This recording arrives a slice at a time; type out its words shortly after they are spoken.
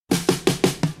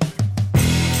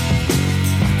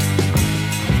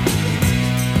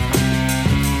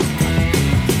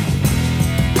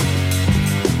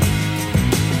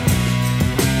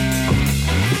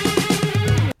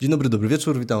dobry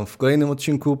wieczór. Witam w kolejnym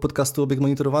odcinku podcastu Obiekt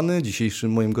Monitorowany.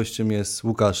 Dzisiejszym moim gościem jest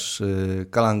Łukasz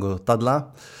CALANGO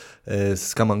TADLA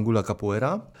z CAMANGULA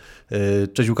CAPOEIRA.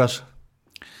 Cześć Łukasz.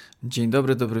 Dzień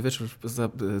dobry, dobry wieczór.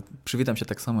 Przywitam się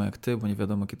tak samo jak ty, bo nie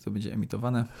wiadomo, kiedy to będzie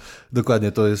emitowane.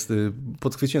 Dokładnie, to jest,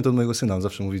 podchwyciłem to od mojego syna, on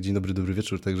zawsze mówi dzień dobry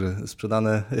wieczór, także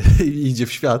sprzedane i idzie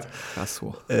w świat.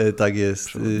 Hasło. Tak jest.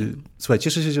 Słuchaj,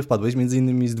 cieszę się, że wpadłeś, między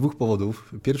innymi z dwóch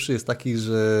powodów. Pierwszy jest taki,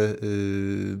 że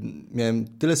miałem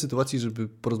tyle sytuacji, żeby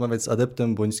porozmawiać z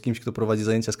adeptem bądź z kimś, kto prowadzi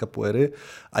zajęcia z capoeiry,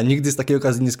 a nigdy z takiej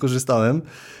okazji nie skorzystałem,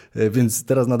 więc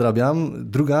teraz nadrabiam.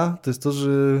 Druga to jest to, że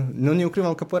nie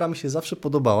ukrywam, capoeira mi się zawsze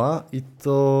podobała i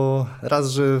to raz,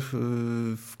 że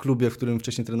w klubie, w którym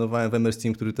wcześniej trenowałem, w MS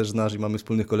Team, który też znasz i mamy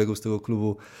wspólnych kolegów z tego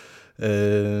klubu,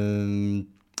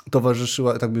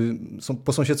 towarzyszyła,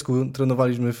 po sąsiedzku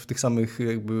trenowaliśmy w tych samych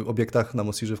jakby obiektach na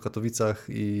Mosirze w Katowicach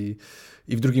i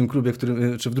w drugim klubie,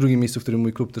 czy w drugim miejscu, w którym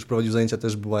mój klub też prowadził zajęcia,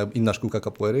 też była inna szkółka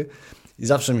capoeiry i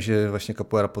zawsze mi się właśnie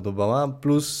capoeira podobała,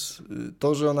 plus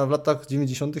to, że ona w latach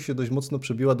 90. się dość mocno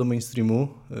przebiła do mainstreamu.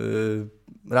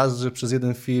 Raz, że przez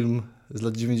jeden film z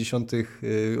lat 90.,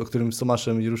 o którym z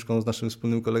Tomaszem i Różką, z naszym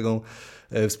wspólnym kolegą,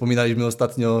 wspominaliśmy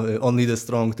ostatnio, Only the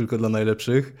Strong, tylko dla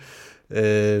najlepszych.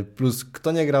 Plus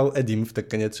kto nie grał Edim w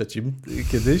Tekkenie trzecim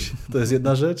kiedyś, to jest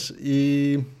jedna rzecz.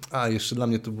 I jeszcze dla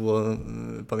mnie to było,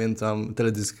 pamiętam,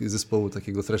 teledysk zespołu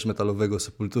takiego thrash metalowego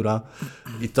Sepultura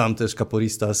i tam też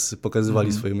capoeiristas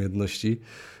pokazywali swoje umiejętności.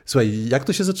 Słuchaj, jak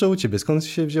to się zaczęło u Ciebie? Skąd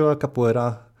się wzięła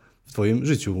capoeira w Twoim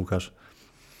życiu, Łukasz?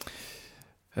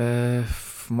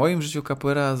 W moim życiu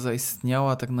capoeira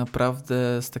zaistniała tak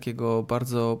naprawdę z takiego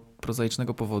bardzo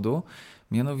prozaicznego powodu,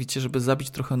 mianowicie, żeby zabić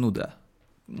trochę nudę.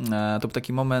 To był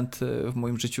taki moment w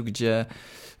moim życiu, gdzie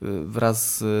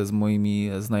wraz z moimi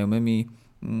znajomymi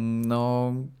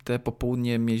te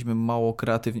popołudnie mieliśmy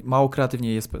mało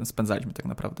kreatywnie je spędzaliśmy tak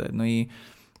naprawdę. No i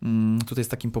tutaj z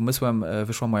takim pomysłem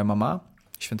wyszła moja mama,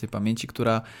 świętej pamięci,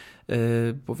 która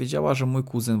powiedziała, że mój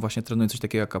kuzyn właśnie trenuje coś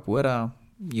takiego jak capoeira,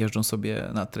 jeżdżą sobie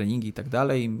na treningi i tak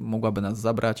dalej, mogłaby nas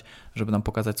zabrać, żeby nam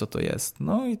pokazać, co to jest.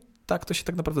 No i tak to się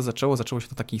tak naprawdę zaczęło. Zaczęło się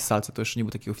to w takiej salce. To jeszcze nie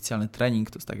był taki oficjalny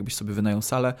trening, to jest tak, jakbyś sobie wynajął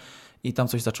salę i tam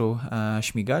coś zaczął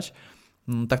śmigać.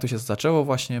 Tak to się zaczęło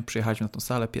właśnie. Przyjechaliśmy na tą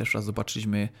salę, pierwszy raz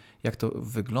zobaczyliśmy, jak to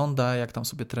wygląda, jak tam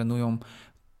sobie trenują.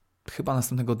 Chyba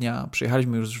następnego dnia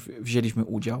przyjechaliśmy, już wzięliśmy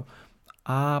udział,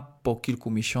 a po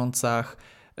kilku miesiącach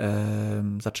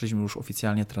zaczęliśmy już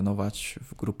oficjalnie trenować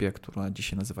w grupie, która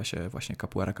dzisiaj nazywa się właśnie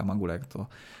Capoeira CAMANGULA, jak to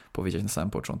powiedzieć na samym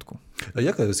początku. A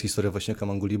jaka jest historia właśnie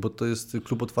Camanguli? Bo to jest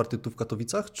klub otwarty tu w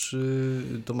Katowicach, czy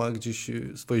to ma gdzieś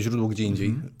swoje źródło gdzie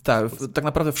indziej? Tak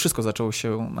naprawdę wszystko zaczęło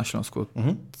się na Śląsku.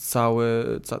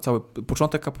 Cały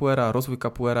początek capoeira, rozwój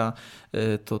capoeira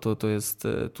to jest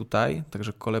tutaj,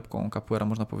 także kolebką capoeira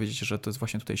można powiedzieć, że to jest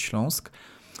właśnie tutaj Śląsk.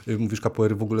 Mówisz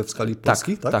capoeiry w ogóle w skali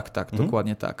Polski, tak? Tak,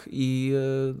 dokładnie tak. I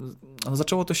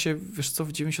zaczęło to się, w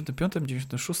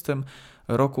 95-96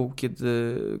 roku,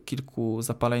 kiedy kilku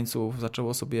zapaleńców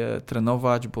zaczęło sobie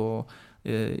trenować, bo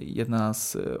jedna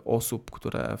z osób,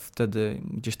 które wtedy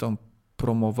gdzieś tam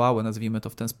promowały, nazwijmy to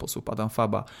w ten sposób, Adam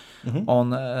Faba,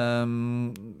 on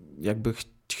jakby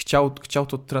chciał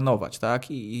to trenować,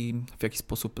 tak? I w jakiś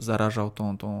sposób zarażał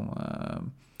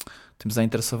tym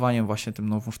zainteresowaniem właśnie tym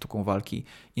nową sztuką walki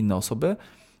inne osoby.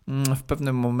 W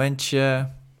pewnym momencie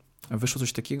wyszło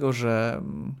coś takiego, że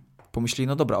pomyśleli,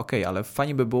 no dobra, okej, ale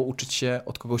fajnie by było uczyć się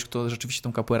od kogoś, kto rzeczywiście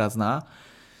tą capoeira zna.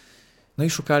 No i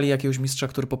szukali jakiegoś mistrza,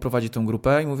 który poprowadzi tę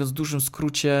grupę i mówiąc w dużym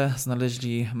skrócie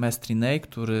znaleźli Maestri Ney,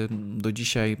 który do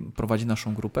dzisiaj prowadzi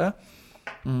naszą grupę.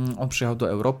 On przyjechał do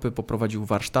Europy, poprowadził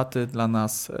warsztaty dla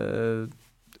nas.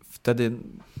 Wtedy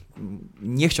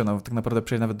nie chciał tak naprawdę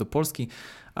przyjechać nawet do Polski,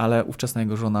 ale ówczesna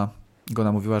jego żona go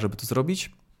namówiła, żeby to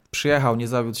zrobić. Przyjechał, nie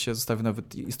zawiódł się, zostawił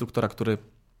nawet instruktora, który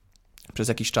przez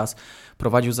jakiś czas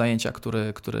prowadził zajęcia,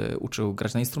 który uczył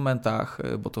grać na instrumentach,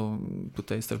 bo to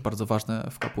tutaj jest też bardzo ważne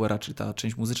w capoeira, czyli ta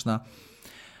część muzyczna.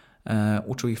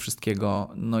 Uczył ich wszystkiego,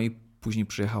 no i później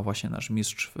przyjechał właśnie nasz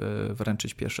mistrz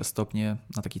wręczyć pierwsze stopnie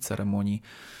na takiej ceremonii.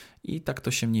 I tak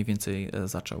to się mniej więcej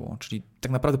zaczęło. Czyli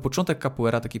tak naprawdę początek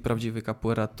capoeira, taki prawdziwy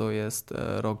capoeira, to jest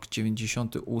rok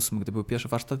 98, gdy były pierwsze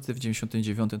warsztaty, w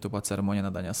 99 to była ceremonia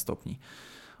nadania stopni.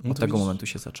 Od tego momentu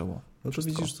się zaczęło. No to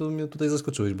widzisz, to mnie tutaj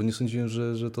zaskoczyłeś, bo nie sądziłem,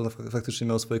 że to faktycznie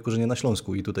miało swoje korzenie na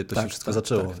Śląsku i tutaj to się wszystko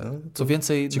zaczęło. Tak. Co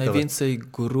więcej, najwięcej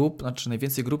grup,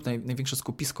 największe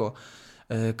skupisko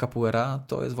capoeira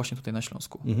to jest właśnie tutaj na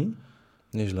Śląsku.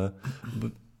 Nieźle.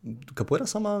 Capoeira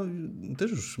sama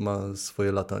też już ma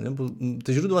swoje lata, nie? Bo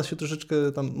te źródła się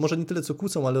troszeczkę tam, może nie tyle co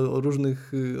kłócą, ale o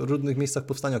różnych miejscach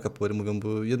powstania capoeiry mówią,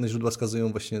 bo jedne źródła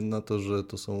wskazują właśnie na to, że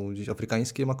to są gdzieś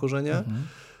afrykańskie ma korzenie,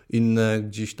 inne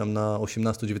gdzieś tam na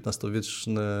XVIII-XIX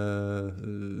wieczne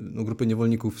grupy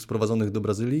niewolników sprowadzonych do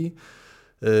Brazylii,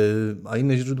 a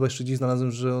inne źródła jeszcze gdzieś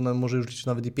znalazłem, że ona może już liczyć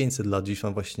nawet i 500 lat gdzieś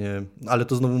tam właśnie, ale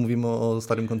to znowu mówimy o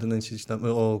starym kontynencie, gdzieś tam,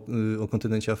 o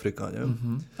kontynencie Afryka, nie?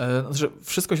 Znaczy,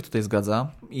 wszystko się tutaj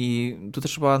zgadza i tu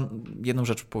też trzeba jedną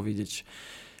rzecz powiedzieć,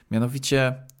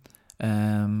 mianowicie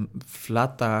w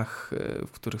latach,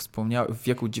 w których wspomniałem, w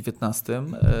wieku XIX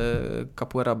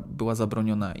capoeira była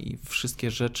zabroniona i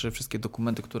wszystkie rzeczy, wszystkie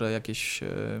dokumenty, które jakieś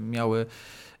miały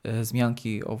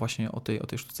wzmianki właśnie o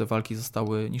tej sztuce walki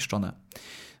zostały niszczone.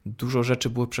 Dużo rzeczy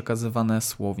było przekazywane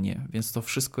słownie, więc to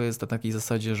wszystko jest na takiej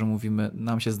zasadzie, że mówimy,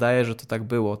 nam się zdaje, że to tak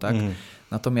było, tak?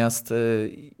 Natomiast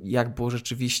jak było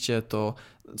rzeczywiście, to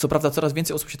co prawda coraz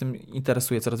więcej osób się tym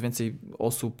interesuje, coraz więcej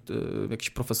osób, jakichś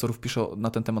profesorów pisze na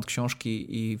ten temat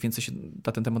książki i więcej się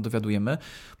na ten temat dowiadujemy,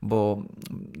 bo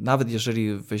nawet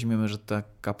jeżeli weźmiemy, że ta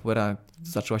capoeira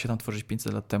zaczęła się tam tworzyć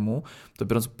 500 lat temu, to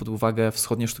biorąc pod uwagę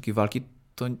wschodnie sztuki walki,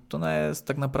 to ona jest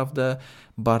tak naprawdę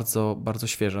bardzo, bardzo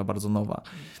świeża, bardzo nowa.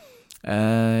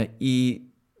 I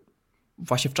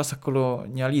właśnie w czasach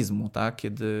kolonializmu, tak,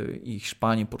 kiedy i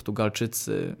Hiszpanie,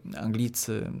 Portugalczycy,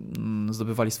 Anglicy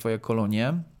zdobywali swoje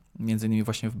kolonie, między innymi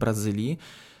właśnie w Brazylii,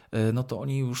 no to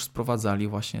oni już sprowadzali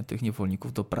właśnie tych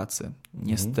niewolników do pracy.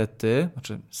 Niestety,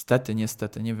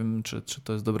 niestety, nie wiem, czy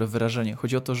to jest dobre wyrażenie.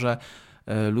 Chodzi o to, że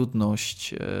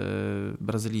ludność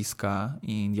brazylijska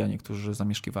i Indianie, którzy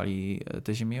zamieszkiwali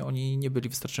te ziemię, oni nie byli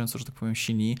wystarczająco, że tak powiem,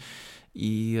 silni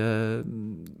i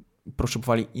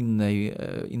potrzebowali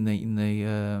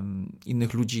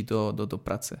innych ludzi do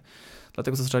pracy.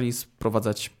 Dlatego zaczęli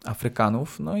sprowadzać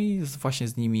Afrykanów, no i właśnie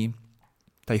z nimi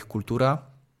ta ich kultura,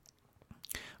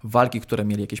 walki, które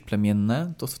mieli jakieś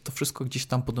plemienne, to wszystko gdzieś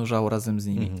tam podążało razem z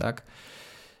nimi, tak?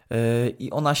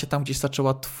 I ona się tam gdzieś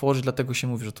zaczęła tworzyć, dlatego się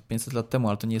mówi, że to 500 lat temu,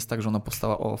 ale to nie jest tak, że ona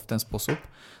powstała w ten sposób,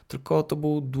 tylko to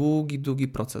był długi, długi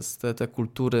proces. Te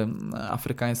kultury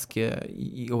afrykańskie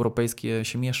i europejskie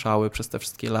się mieszały przez te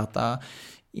wszystkie lata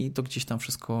i to gdzieś tam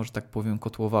wszystko, że tak powiem,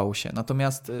 kotłowało się.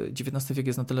 Natomiast XIX wiek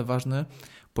jest na tyle ważny,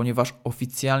 ponieważ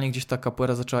oficjalnie gdzieś ta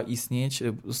capoeira zaczęła istnieć,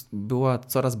 była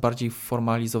coraz bardziej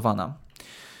formalizowana.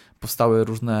 Powstały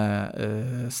różne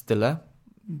style.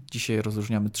 Dzisiaj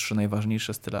rozróżniamy 3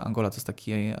 najważniejsze style. Angola to jest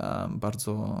taki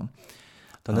bardzo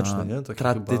taneczny, nie? Taki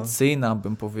tradycyjna, chyba,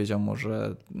 bym powiedział,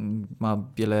 może ma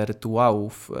wiele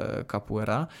rytuałów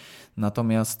capoeira.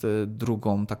 Natomiast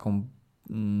drugą, taką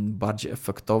bardziej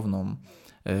efektowną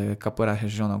capoeira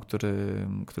regional,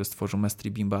 który stworzył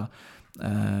Mestre Bimba,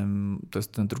 to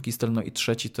jest ten drugi styl. No i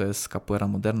trzeci to jest capoeira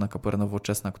moderna, capoeira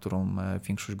nowoczesna, którą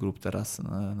większość grup teraz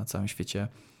na całym świecie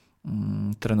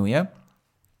trenuje.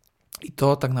 I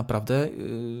to tak naprawdę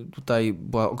tutaj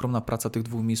była ogromna praca tych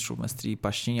 2 mistrzów, Mestre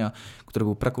Paścinia, który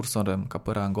był prekursorem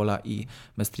capoeira Angola, i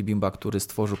Mestre Bimba, który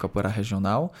stworzył capoeira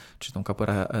regional, czyli tą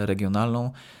capoeirę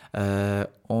regionalną.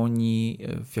 Oni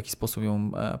w jakiś sposób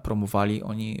ją promowali,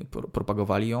 oni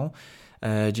propagowali ją,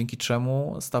 dzięki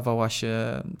czemu stawała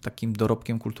się takim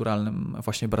dorobkiem kulturalnym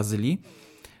właśnie Brazylii.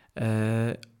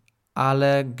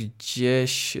 Ale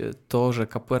gdzieś to, że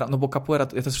capoeira, no bo capoeira,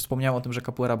 ja też wspomniałem o tym, że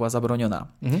capoeira była zabroniona.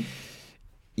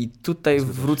 I tutaj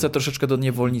wrócę troszeczkę do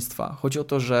niewolnictwa. Chodzi o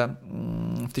to, że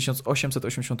w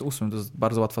 1888, to jest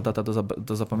bardzo łatwa data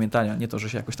do zapamiętania, nie to, że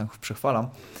się jakoś tam przechwalam,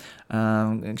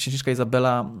 księżniczka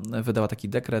Izabela wydała taki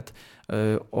dekret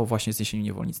o właśnie zniesieniu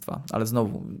niewolnictwa. Ale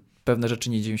znowu, pewne rzeczy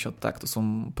nie dzieją się od tak, to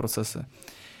są procesy.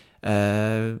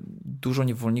 Dużo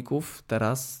niewolników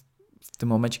teraz, w tym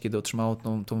momencie, kiedy otrzymało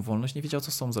tą wolność, nie wiedziało,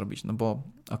 co z sobą zrobić. No bo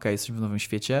jesteśmy w nowym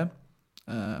świecie,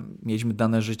 mieliśmy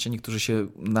dane życie, niektórzy się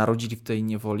narodzili w tej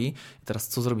niewoli i teraz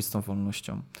co zrobić z tą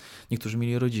wolnością? Niektórzy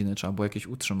mieli rodziny, trzeba było jakieś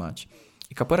utrzymać.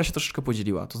 I capoeira się troszeczkę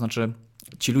podzieliła, to znaczy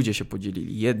ci ludzie się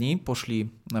podzielili. Jedni poszli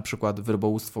na przykład w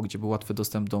rybołówstwo, gdzie był łatwy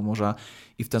dostęp do morza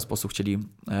i w ten sposób chcieli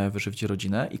wyżywić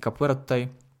rodzinę, i capoeira tutaj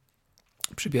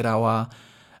przybierała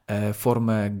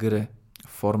formę gry,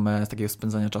 formę takiego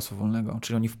spędzania czasu wolnego.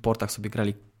 Czyli oni w portach sobie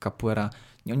grali capoeira.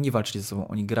 Oni nie walczyli ze sobą,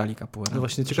 oni grali capoeira. No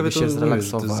właśnie, ciekawe się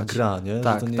zrelaksować. To jest gra, nie?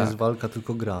 Tak, że to nie jest walka,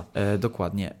 tylko gra.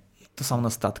 Dokładnie. To samo na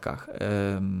statkach.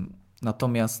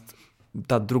 Natomiast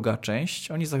ta druga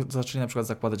część, oni zaczęli na przykład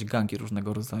zakładać gangi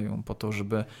różnego rodzaju po to,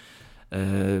 żeby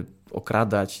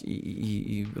okradać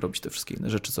i robić te wszystkie inne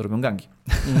rzeczy, co robią gangi.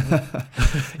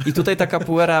 I tutaj ta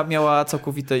capoeira miała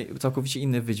całkowicie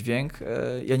inny wydźwięk.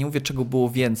 Ja nie mówię, czego było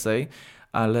więcej,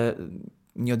 ale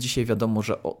nie od dzisiaj wiadomo,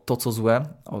 że to, co złe,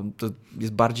 to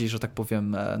jest bardziej, że tak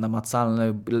powiem,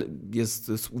 namacalne,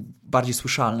 jest bardziej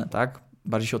słyszalne, tak?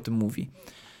 Bardziej się o tym mówi.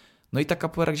 No i ta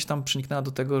capoeira gdzieś tam przeniknęła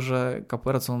do tego, że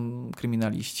capoeira to są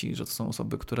kryminaliści, że to są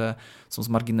osoby, które są z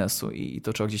marginesu i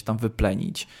to trzeba gdzieś tam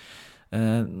wyplenić.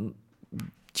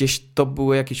 Gdzieś to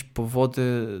były jakieś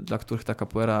powody, dla których ta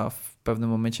capoeira w pewnym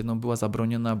momencie była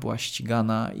zabroniona, była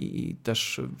ścigana i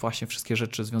też właśnie wszystkie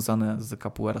rzeczy związane z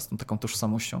capoeira, z tą taką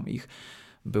tożsamością ich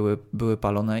były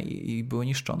palone i były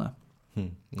niszczone.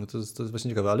 No to jest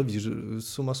właśnie ciekawe, ale widzisz,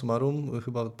 summa summarum,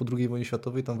 chyba po II wojnie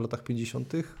światowej, tam w latach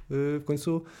 50. W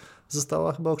końcu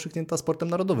została chyba okrzyknięta sportem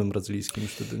narodowym brazylijskim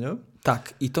już wtedy, nie?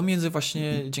 Tak, i to między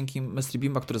właśnie dzięki Mestre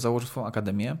Bimba, który założył swoją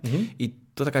akademię i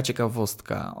to taka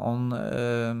ciekawostka,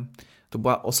 to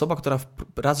była osoba, która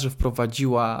raz, że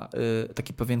wprowadziła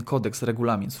taki pewien kodeks,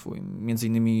 regulamin swój, między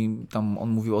innymi tam on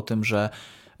mówił o tym, że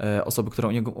osoby,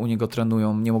 które u niego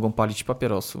trenują, nie mogą palić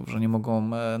papierosów, że nie mogą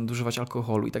nadużywać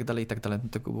alkoholu i tak dalej,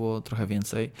 tego było trochę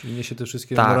więcej. Czyli niesie te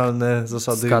wszystkie moralne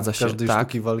zasady każdej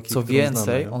sztuki walki. Co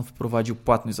więcej, on wprowadził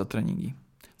płatność za treningi,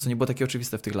 co nie było takie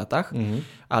oczywiste w tych latach,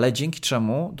 ale dzięki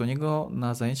czemu do niego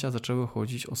na zajęcia zaczęły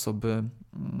chodzić osoby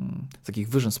z takich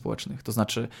wyżyn społecznych, to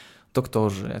znaczy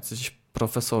doktorzy, jacyś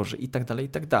profesorzy i tak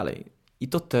dalej. I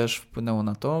to też wpłynęło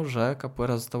na to, że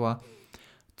capoeira została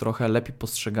trochę lepiej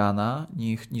postrzegana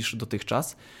niż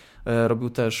dotychczas. Robił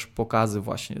też pokazy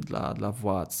właśnie dla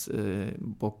władz,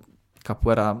 bo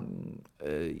capoeira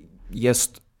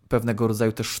jest pewnego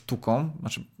rodzaju też sztuką.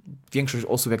 Znaczy, większość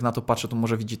osób, jak na to patrzy, to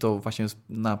może widzi to właśnie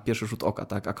na pierwszy rzut oka,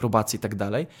 tak, akrobacje i tak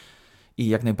dalej. I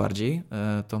jak najbardziej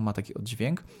to ma taki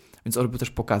oddźwięk. Więc on robił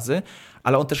też pokazy,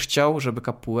 ale on też chciał, żeby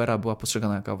capoeira była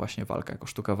postrzegana jako właśnie walka, jako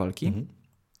sztuka walki.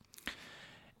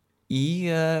 I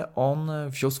on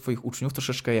wziął swoich uczniów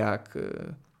troszeczkę jak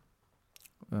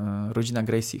rodzina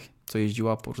Gracie, co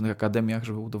jeździła po różnych akademiach,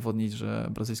 żeby udowodnić, że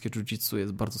brazylijskie jiu-jitsu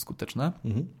jest bardzo skuteczne.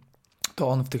 To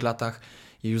on w tych latach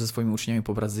jeździł ze swoimi uczniami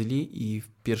po Brazylii i w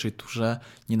pierwszej turze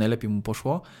nie najlepiej mu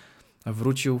poszło.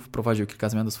 Wrócił, wprowadził kilka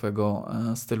zmian do swojego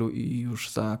stylu i już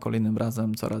za kolejnym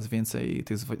razem coraz więcej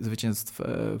tych zwycięstw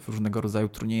w różnego rodzaju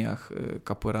turniejach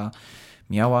capoeira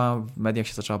miała, w mediach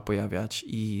się zaczęła pojawiać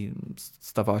i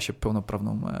stawała się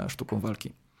pełnoprawną sztuką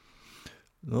walki.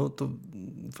 No to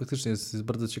faktycznie jest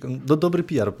bardzo ciekawe. Dobry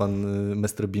PR pan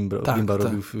Mestre Bimba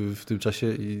robił w tym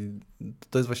czasie i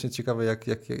to jest właśnie ciekawe,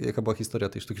 jaka była historia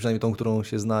tej sztuki, przynajmniej tą, którą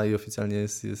się zna i oficjalnie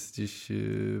jest gdzieś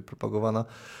propagowana.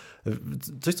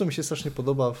 Coś, co mi się strasznie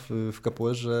podoba w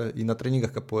capoeirze i na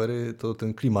treningach capoeiry, to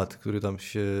ten klimat,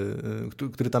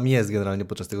 który tam jest generalnie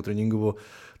podczas tego treningu, bo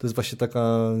to jest właśnie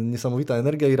taka niesamowita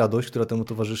energia i radość, która temu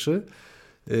towarzyszy.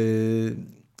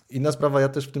 Inna sprawa, ja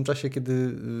też w tym czasie,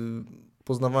 kiedy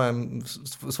poznawałem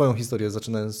swoją historię,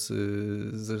 zaczynając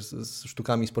z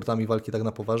sztukami, sportami walki tak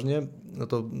na poważnie, no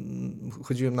to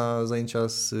chodziłem na zajęcia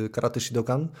z karate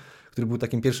Shidokan, który był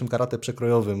takim pierwszym karate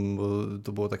przekrojowym, bo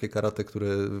to było takie karate, które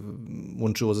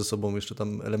łączyło ze sobą jeszcze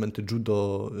tam elementy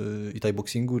judo i thai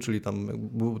boxingu, czyli tam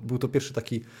był to pierwszy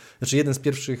taki, znaczy jeden z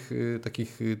pierwszych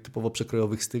takich typowo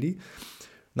przekrojowych styli.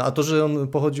 No a to, że on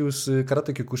pochodził z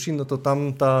karate Kyokushin, no to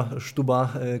tam ta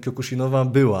sztuba kyokushinowa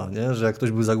była, nie? Że jak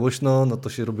ktoś był za głośno, no to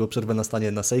się robiło przerwę na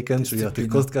stanie na seiken, czyli na tych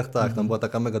kostkach, tak, tam była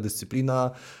taka mega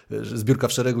dyscyplina, zbiórka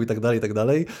w szeregu i tak dalej, i tak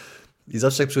dalej. I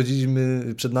zawsze jak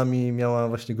przychodziliśmy, przed nami miała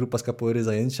właśnie grupa z capoeiry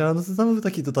zajęcia, no to tam był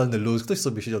taki totalny luz, ktoś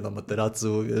sobie siedział na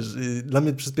materacu, wiesz, dla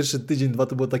mnie przez pierwszy tydzień, dwa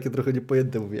to było takie trochę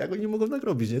niepojęte, mówię, jak oni mogą tak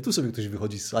robić, nie? Tu sobie ktoś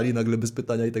wychodzi z sali nagle bez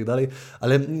pytania i tak dalej,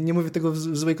 ale nie mówię tego w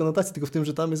złej konotacji, tylko w tym,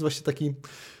 że tam jest właśnie taki,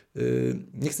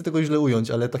 nie chcę tego źle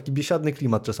ująć, ale taki biesiadny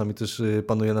klimat czasami też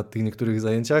panuje na tych niektórych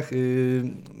zajęciach.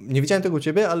 Nie widziałem tego u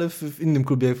Ciebie, ale w innym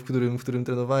klubie, w którym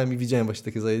trenowałem i widziałem właśnie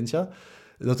takie zajęcia,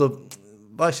 no to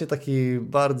właśnie taki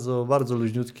bardzo, bardzo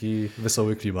luźniutki,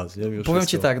 wesoły klimat. Nie? Powiem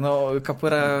Ci tak, no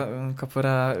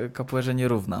capoeirze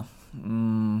nierówna.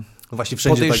 No właśnie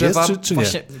wszędzie tak jest, czy nie?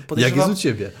 Jak jest u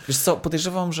Ciebie? Wiesz co,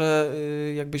 podejrzewam, że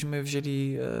jakbyśmy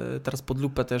wzięli teraz pod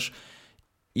lupę też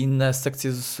inne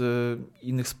sekcje z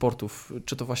innych sportów,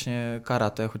 czy to właśnie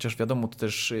karate, chociaż wiadomo, to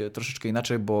też troszeczkę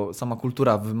inaczej, bo sama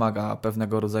kultura wymaga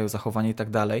pewnego rodzaju zachowania i tak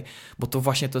dalej, bo to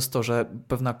właśnie to jest to, że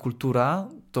pewna kultura,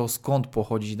 to skąd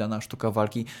pochodzi dana sztuka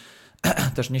walki,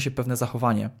 też niesie pewne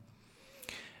zachowanie.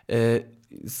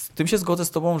 Z tym się zgodzę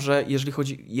z Tobą, że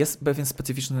jest pewien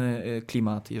specyficzny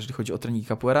klimat, jeżeli chodzi o treningi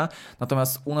capoeira,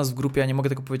 natomiast u nas w grupie, ja nie mogę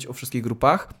tego powiedzieć o wszystkich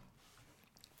grupach,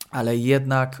 ale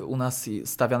jednak u nas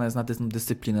stawiane jest na tę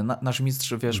dyscyplinę. Nasz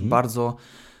mistrz, wiesz, bardzo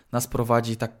nas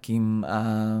prowadzi takim...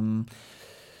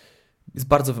 jest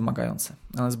bardzo wymagający.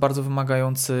 On jest bardzo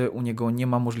wymagający, u niego nie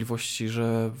ma możliwości,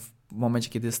 że w momencie,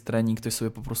 kiedy jest trening, ktoś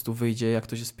sobie po prostu wyjdzie, jak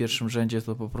ktoś jest w pierwszym rzędzie,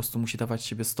 to po prostu musi dawać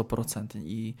siebie 100%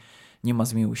 i nie ma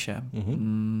zmiłuj się.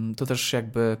 To też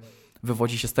jakby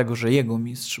wywodzi się z tego, że jego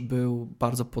mistrz był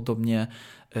bardzo podobnie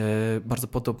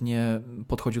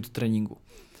podchodził do treningu.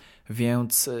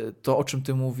 Więc to, o czym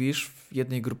ty mówisz, w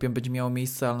jednej grupie będzie miało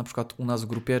miejsce, ale na przykład u nas w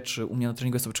grupie, czy u mnie na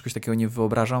treningu sobie czegoś takiego nie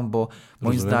wyobrażam, bo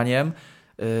moim zdaniem,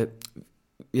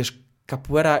 wiesz,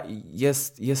 capoeira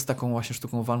jest taką właśnie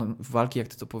sztuką walki, jak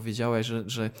ty to powiedziałeś,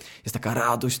 że jest taka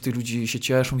radość, ty ludzie się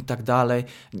cieszą i tak dalej.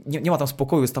 Nie ma tam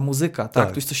spokoju, jest ta muzyka,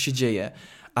 tak? Tu coś się dzieje.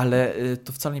 Ale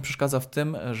to wcale nie przeszkadza w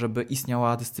tym, żeby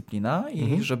istniała dyscyplina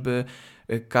i żeby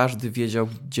każdy wiedział,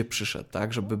 gdzie przyszedł,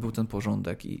 tak? Żeby był ten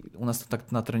porządek. I u nas to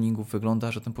tak na treningu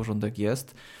wygląda, że ten porządek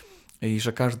jest i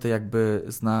że każdy jakby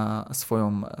zna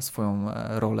swoją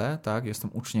rolę, tak? Jestem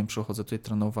uczniem, przychodzę tutaj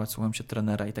trenować, słucham się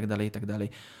trenera i tak dalej, i tak dalej.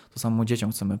 To samo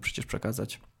dzieciom chcemy przecież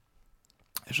przekazać.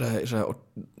 Że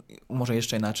może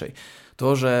jeszcze inaczej.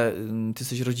 To, że ty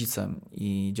jesteś rodzicem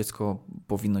i dziecko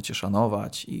powinno cię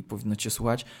szanować i powinno cię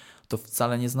słuchać, to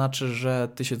wcale nie znaczy, że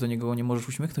ty się do niego nie możesz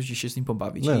uśmiechnąć i się z nim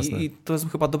pobawić. No I to jest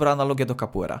chyba dobra analogia do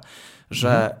capoeira,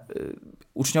 że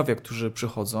uczniowie, którzy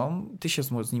przychodzą, ty się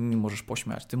z nimi możesz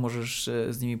pośmiać, ty możesz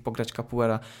z nimi pograć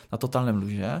capoeira na totalnym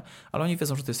luzie, ale oni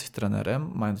wiedzą, że ty jesteś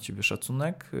trenerem, mają do ciebie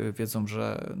szacunek, wiedzą,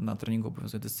 że na treningu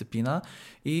obowiązuje dyscyplina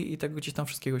i tego gdzieś tam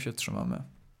wszystkiego się trzymamy.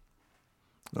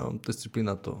 No,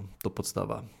 dyscyplina to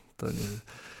podstawa. To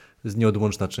jest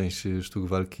nieodłączna część sztuk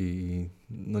walki i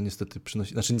no niestety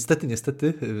przynosi, znaczy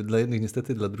niestety, dla jednych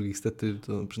niestety, dla drugich stety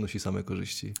to przynosi same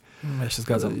korzyści. Ja się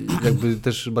zgadzam. Jakby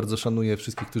też bardzo szanuję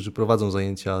wszystkich, którzy prowadzą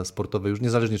zajęcia sportowe, już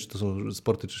niezależnie czy to są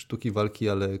sporty czy sztuki walki,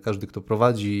 ale każdy, kto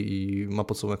prowadzi i ma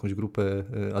pod sobą jakąś grupę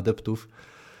adeptów,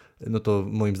 no to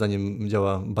moim zdaniem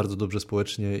działa bardzo dobrze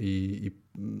społecznie i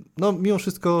no mimo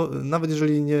wszystko, nawet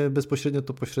jeżeli nie bezpośrednio,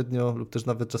 to pośrednio lub też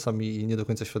nawet czasami nie do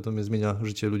końca świadomie zmienia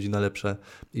życie ludzi na lepsze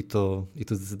i to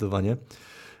zdecydowanie.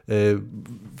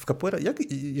 W capoeira,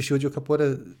 jeśli chodzi o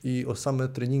capoeirę i o same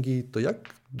treningi, to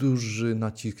jak duży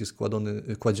nacisk jest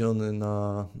kładziony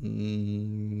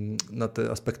na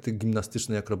te aspekty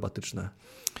gimnastyczne i akrobatyczne?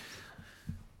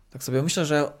 Tak sobie myślę,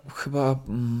 że chyba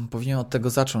powinienem od tego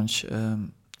zacząć,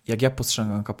 jak ja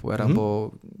postrzegam capoeira,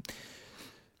 bo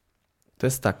to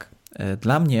jest tak.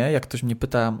 Dla mnie, jak ktoś mnie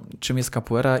pyta, czym jest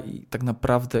capoeira i tak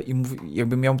naprawdę,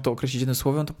 jakbym miał to określić jednym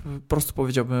słowem, to po prostu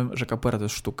powiedziałbym, że capoeira to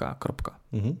jest sztuka, kropka.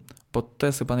 Bo to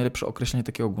jest chyba najlepsze określenie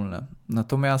takie ogólne.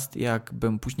 Natomiast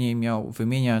jakbym później miał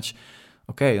wymieniać,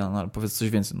 no powiedz coś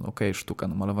więcej, sztuka,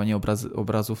 malowanie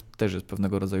obrazów też jest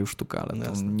pewnego rodzaju sztuka, ale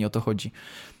to nie o to chodzi.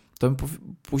 To bym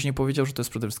później powiedział, że to jest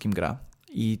przede wszystkim gra.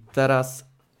 I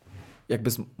teraz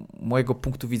jakby z mojego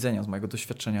punktu widzenia, z mojego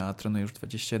doświadczenia, trenuję już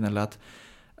 21 lat,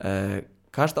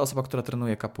 każda osoba, która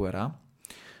trenuje capoeira,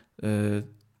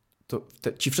 to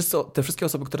te wszystkie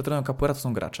osoby, które trenują capoeira, to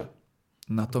są gracze.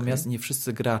 Natomiast nie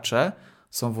wszyscy gracze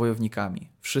są wojownikami.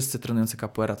 Wszyscy trenujący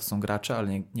capoeira to są gracze,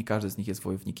 ale nie każdy z nich jest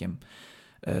wojownikiem.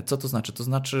 Co to znaczy? To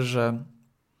znaczy, że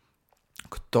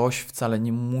ktoś wcale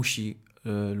nie musi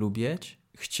lubić,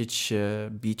 chcieć się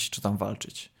bić czy tam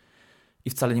walczyć. I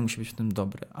wcale nie musi być w tym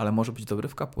dobry, ale może być dobry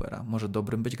w capoeira, może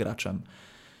dobrym być graczem.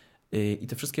 I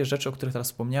te wszystkie rzeczy, o których teraz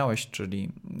wspomniałeś,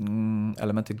 czyli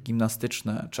elementy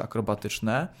gimnastyczne czy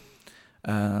akrobatyczne,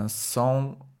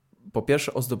 są po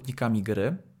pierwsze ozdobnikami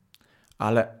gry,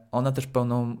 ale one też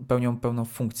pełnią pełną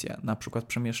funkcję, na przykład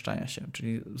przemieszczania się,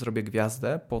 czyli zrobię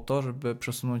gwiazdę po to, żeby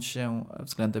przesunąć się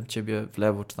względem ciebie w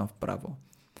lewo czy tam w prawo.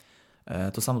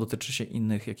 To samo dotyczy się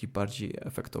innych, jak i bardziej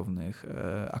efektownych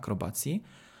akrobacji,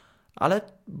 ale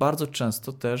bardzo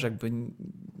często też jakby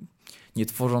nie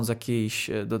tworząc jakiejś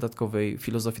dodatkowej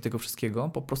filozofii tego wszystkiego,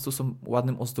 po prostu są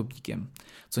ładnym ozdobnikiem.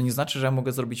 Co nie znaczy, że ja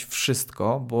mogę zrobić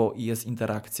wszystko, bo jest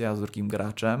interakcja z drugim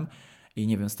graczem i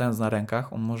nie wiem, stając na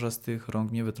rękach, on może z tych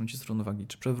rąk mnie wytrącić z równowagi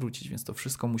czy przewrócić, więc to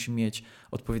wszystko musi mieć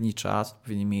odpowiedni czas,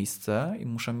 odpowiednie miejsce i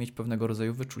muszę mieć pewnego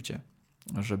rodzaju wyczucie,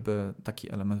 żeby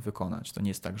taki element wykonać. To nie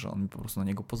jest tak, że on mi po prostu na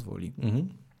niego pozwoli.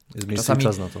 Jest miejsce i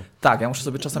czas na to. Tak, ja muszę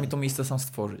sobie czasami to miejsce sam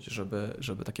stworzyć,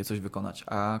 żeby takie coś wykonać.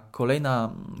 A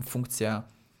kolejna funkcja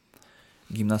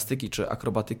gimnastyki czy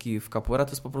akrobatyki w capoeira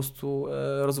to jest po prostu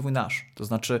rozwój nasz. To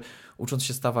znaczy, ucząc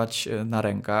się stawać na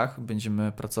rękach,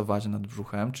 będziemy pracować nad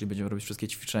brzuchem, czyli będziemy robić wszystkie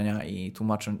ćwiczenia i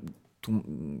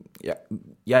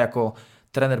ja jako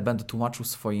trener będę tłumaczył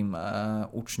swoim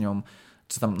uczniom,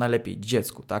 czy tam najlepiej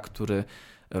dziecku, tak, który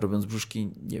robiąc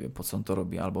brzuszki, nie wiem po co on to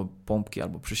robi, albo pompki,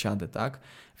 albo przysiady, tak?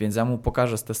 Więc ja mu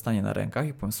pokażę te stanie na rękach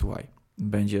i powiem, słuchaj,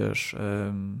 będziesz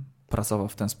pracował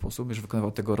w ten sposób, będziesz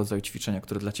wykonywał tego rodzaju ćwiczenia,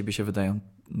 które dla ciebie się wydają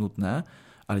nudne,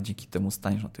 ale dzięki temu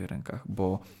staniesz na tych rękach,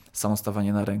 bo samo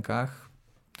stawanie na rękach,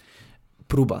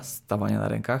 próba stawania na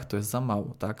rękach to jest za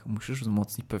mało, tak? Musisz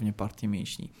wzmocnić pewnie partię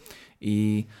mięśni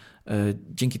i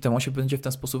dzięki temu się będzie w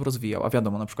ten sposób rozwijał. A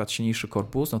wiadomo, na przykład silniejszy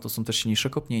korpus, no to są też silniejsze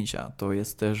kopnięcia, to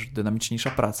jest też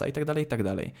dynamiczniejsza praca i tak dalej, i tak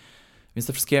dalej. Więc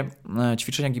te wszystkie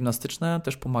ćwiczenia gimnastyczne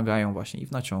też pomagają właśnie i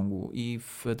w naciągu, i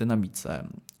w dynamice,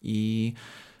 i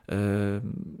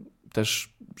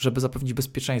też, żeby zapewnić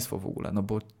bezpieczeństwo w ogóle, no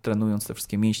bo trenując te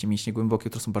wszystkie mięśnie głębokie,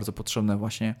 które są bardzo potrzebne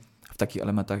właśnie w takich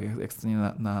elementach, jak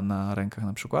stanie na rękach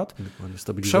na przykład,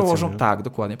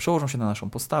 przełożą się na naszą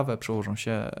postawę, przełożą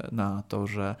się na to,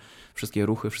 że wszystkie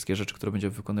ruchy, wszystkie rzeczy, które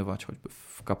będziemy wykonywać choćby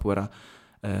w capoeira,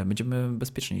 będziemy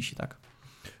bezpieczniejsi, tak?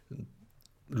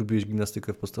 Lubiłeś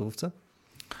gimnastykę w podstawówce?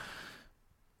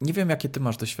 Nie wiem, jakie ty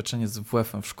masz doświadczenie z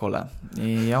WF-em w szkole.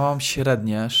 Ja mam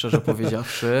średnie, szczerze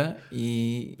powiedziawszy,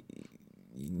 i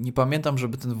nie pamiętam,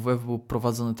 żeby ten WF był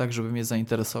prowadzony tak, żeby mnie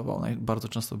zainteresował. Bardzo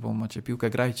często było, macie piłkę,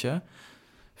 grajcie.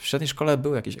 W średniej szkole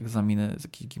były jakieś egzaminy z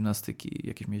jakiejś gimnastyki,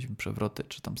 jakieś mieliśmy przewroty,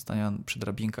 czy tam stania przy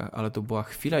drabinkach, ale to była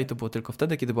chwila i to było tylko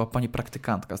wtedy, kiedy była pani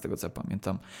praktykantka, z tego co ja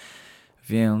pamiętam.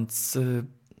 Więc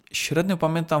średnio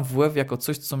pamiętam WF jako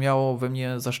coś, co miało we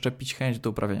mnie zaszczepić chęć do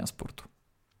uprawiania sportu.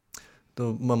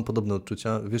 To mam podobne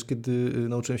odczucia. Wiesz, kiedy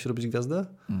nauczyłem się robić gwiazdę?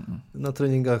 Na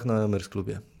treningach na Mers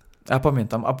klubie. Ja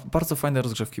pamiętam, a bardzo fajne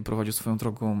rozgrzewki prowadził swoją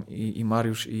drogą i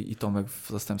Mariusz, i Tomek w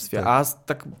zastępstwie. Tak. A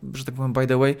tak, że tak powiem, by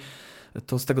the way,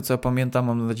 to z tego co ja pamiętam,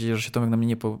 mam nadzieję, że się Tomek na mnie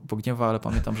nie pogniewa, ale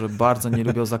pamiętam, że bardzo nie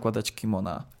lubiał zakładać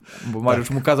kimona, bo Mariusz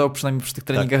mu kazał przynajmniej przy tych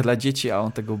treningach dla dzieci, a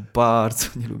on tego bardzo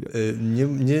nie lubił.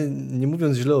 Nie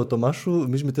mówiąc źle o Tomaszu,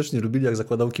 myśmy też nie lubili, jak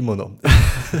zakładał kimono.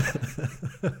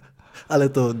 Ale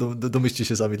to domyślcie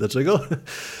się sami dlaczego.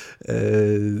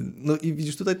 No i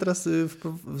widzisz, tutaj teraz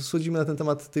schodzimy na ten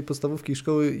temat tej podstawówki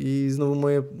szkoły i znowu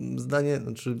moje zdanie,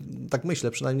 znaczy tak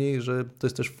myślę przynajmniej, że to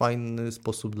jest też fajny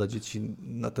sposób dla dzieci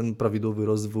na ten prawidłowy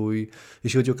rozwój,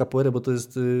 jeśli chodzi o capoeirę, bo to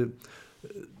jest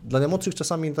dla najmłodszych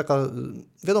czasami taka,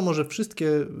 wiadomo, że wszystkie,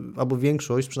 albo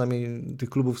większość przynajmniej tych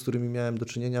klubów, z którymi miałem do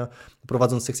czynienia,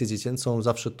 prowadząc sekcję dziecięcą,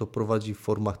 zawsze to prowadzi w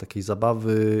formach takiej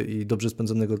zabawy i dobrze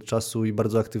spędzonego czasu i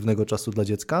bardzo aktywnego czasu dla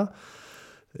dziecka.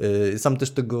 Sam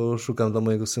też tego szukam dla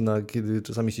mojego syna, kiedy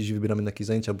czasami się wybieramy na jakieś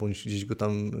zajęcia, bądź gdzieś go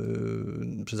tam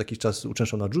przez jakiś czas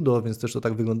uczęszczał na judo, więc też to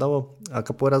tak wyglądało. A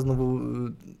capoeira znowu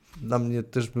dla mnie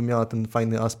też by miała ten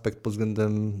fajny aspekt pod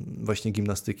względem właśnie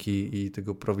gimnastyki i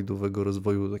tego prawidłowego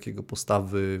rozwoju takiego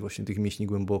postawy, właśnie tych mięśni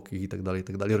głębokich i tak dalej,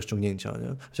 rozciągnięcia.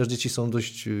 Nie? Chociaż dzieci są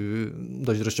dość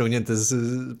rozciągnięte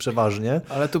przeważnie.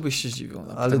 Ale tu byś się zdziwił,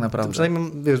 ale tak naprawdę.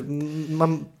 Przynajmniej, wiesz,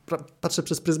 patrzę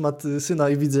przez pryzmat syna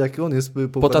i widzę, jaki on jest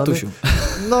po tatusiu.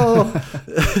 No,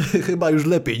 chyba już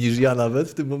lepiej niż ja nawet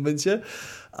w tym momencie,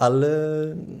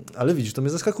 ale widzisz, to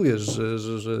mnie zaskakuje,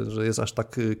 że jest aż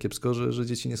tak kiepsko, że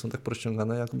dzieci nie są tak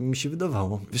rozciągane, jak mi się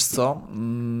wydawało. Wiesz co,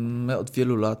 my od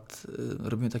wielu lat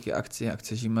robimy takie akcje,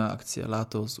 akcja zima, akcja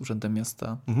lato z Urzędem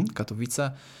Miasta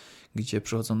Katowice, gdzie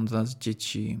przychodzą do nas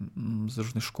dzieci z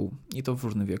różnych szkół i to w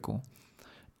różnym wieku.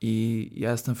 I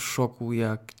ja jestem w szoku,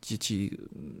 jak dzieci,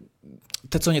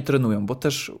 te co nie trenują, bo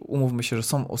też umówmy się, że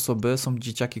są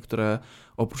dzieciaki, które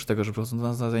oprócz tego, że przychodzą do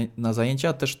nas na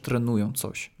zajęcia, też trenują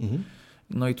coś.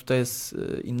 No i tutaj jest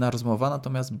inna rozmowa,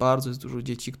 natomiast bardzo jest dużo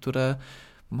dzieci, które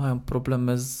mają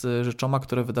problemy z rzeczoma,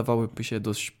 które wydawałyby się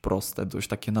dość proste, dość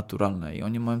takie naturalne i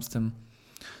oni mają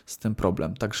z tym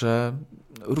problem. Także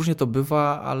różnie to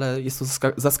bywa, ale jest to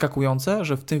zaskakujące,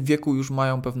 że w tym wieku już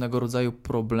mają pewnego rodzaju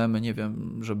problemy, nie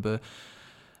wiem, żeby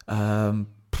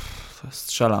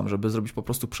żeby zrobić po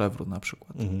prostu przewrót na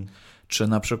przykład. Czy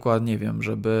na przykład, nie wiem,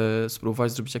 żeby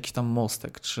spróbować zrobić jakiś tam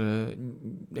mostek, czy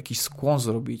jakiś skłon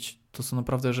zrobić. To są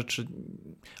naprawdę rzeczy,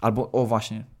 albo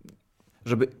właśnie,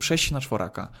 żeby przejść na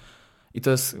czworaka. I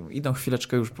to jest, idą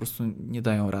chwileczkę, już po prostu nie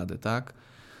dają rady, tak?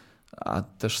 A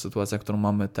też sytuacja, którą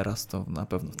mamy teraz, to na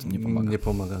pewno w tym nie pomaga. Nie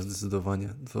pomaga zdecydowanie.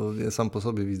 To ja sam po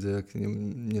sobie widzę, jak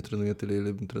nie trenuję tyle,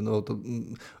 ile bym trenował, to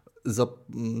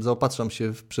zaopatrzam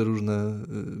się w przeróżne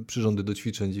przyrządy do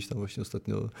ćwiczeń. Gdzieś tam właśnie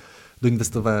ostatnio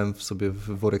doinwestowałem sobie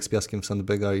w worek z piaskiem w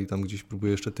sandbaga i tam gdzieś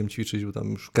próbuję jeszcze tym ćwiczyć, bo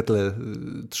tam już ketle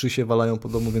 3 się walają po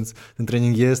domu, więc ten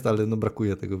trening jest, ale no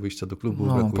brakuje tego wyjścia do klubu,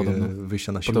 brakuje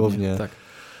wyjścia na siłownię. Tak.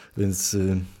 Więc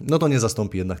no to nie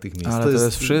zastąpi jednak tych miejsc. Ale to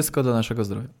jest wszystko dla naszego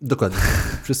zdrowia. Dokładnie.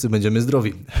 Wszyscy będziemy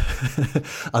zdrowi.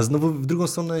 A znowu w drugą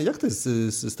stronę, jak to jest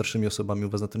z starszymi osobami u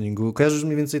was na treningu? Kojarzysz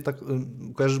mniej więcej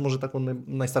kojarzysz może taką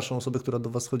najstarszą osobę, która do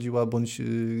was chodziła, bądź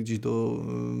gdzieś do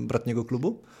bratniego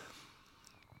klubu?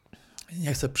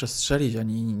 Nie chcę przestrzelić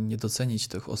ani nie docenić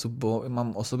tych osób, bo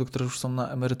mam osoby, które już są na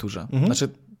emeryturze. Znaczy,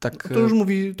 tak, to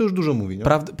już dużo mówi. Nie?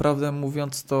 Prawdę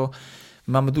mówiąc, to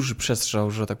mamy duży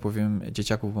przestrzał, że tak powiem,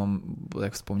 dzieciaków, bo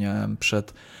jak wspomniałem,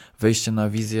 przed wejściem na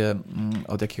wizję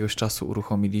od jakiegoś czasu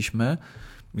uruchomiliśmy,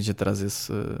 gdzie teraz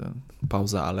jest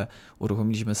pauza, ale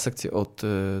uruchomiliśmy sekcję od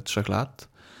 3 lat,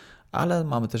 ale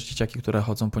mamy też dzieciaki, które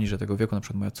chodzą poniżej tego wieku, na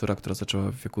przykład moja córka, która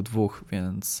zaczęła w wieku 2,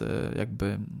 więc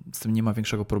jakby z tym nie ma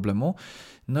większego problemu.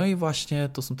 No i właśnie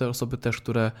to są te osoby też,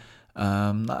 które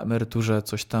na emeryturze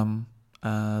coś tam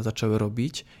zaczęły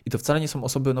robić i to wcale nie są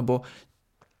osoby, no bo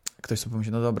ktoś sobie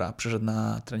pomyśli, no dobra, przyszedł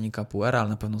na trening capoeira, ale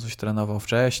na pewno coś trenował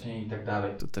wcześniej i tak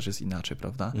dalej. To też jest inaczej,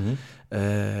 prawda?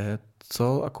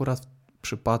 Co akurat w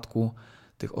przypadku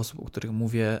tych osób, o których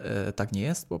mówię, tak nie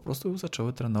jest, po prostu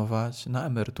zaczęły trenować na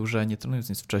emeryturze, nie trenując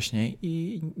nic wcześniej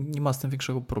i nie ma z tym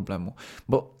większego problemu.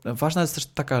 Bo ważna jest też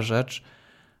taka rzecz,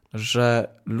 że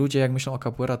ludzie jak myślą o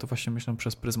capoeira, to właśnie myślą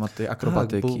przez pryzmat tej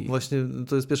akrobatyki. Tak, bo właśnie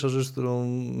to jest pierwsza rzecz,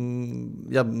 którą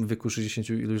ja w wieku 60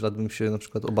 iluś lat bym się na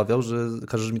przykład obawiał, że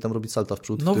każesz mi tam robić salta w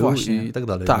przód, w tył właśnie. I tak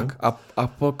dalej. Tak,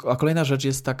 a kolejna rzecz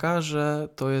jest taka, że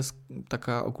to jest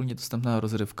taka ogólnie dostępna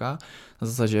rozrywka na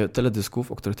zasadzie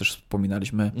teledysków, o których też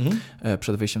wspominaliśmy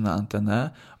przed wejściem na antenę,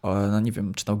 nie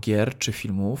wiem, czy to gier, czy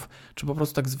filmów, czy po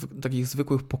prostu takich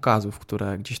zwykłych pokazów,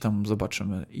 które gdzieś tam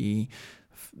zobaczymy i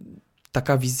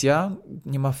taka wizja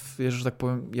nie ma, że tak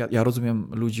powiem, ja rozumiem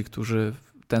ludzi, którzy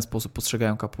w ten sposób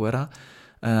postrzegają capoeira,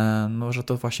 no, że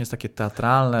to właśnie jest takie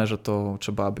teatralne, że to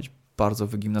trzeba być bardzo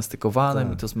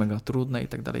wygimnastykowanym i to jest mega trudne i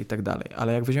tak dalej, i tak dalej.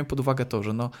 Ale jak weźmiemy pod uwagę to,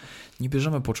 że no, nie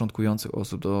bierzemy początkujących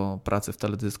osób do pracy w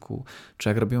teledysku, czy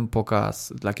jak robimy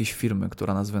pokaz dla jakiejś firmy,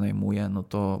 która nas wynajmuje, no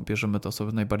to bierzemy te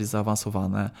osoby najbardziej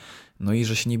zaawansowane, no i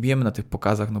że się nie bijemy na tych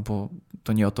pokazach, no bo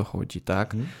to nie o to chodzi,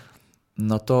 tak?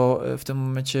 No to w tym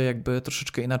momencie jakby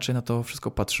troszeczkę inaczej na to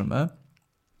wszystko patrzymy.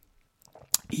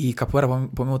 I capoeira,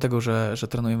 pomimo tego, że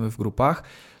trenujemy w grupach,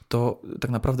 to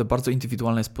tak naprawdę bardzo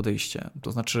indywidualne jest podejście.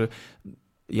 To znaczy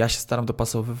ja się staram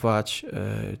dopasowywać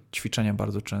ćwiczenia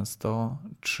bardzo często,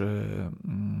 czy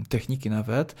techniki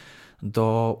nawet,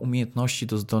 do umiejętności,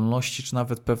 do zdolności, czy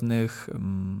nawet pewnych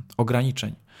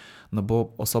ograniczeń. No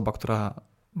bo osoba, która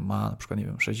ma na przykład, nie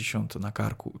wiem, 60 na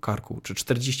karku, czy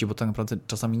 40, bo tak naprawdę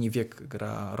czasami nie wiek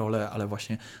gra rolę, ale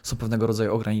właśnie są pewnego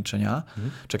rodzaju ograniczenia,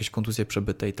 czy jakieś kontuzje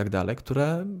przebyte i tak dalej,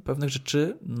 które pewnych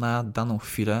rzeczy na daną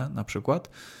chwilę na przykład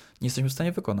nie jesteśmy w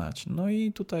stanie wykonać. No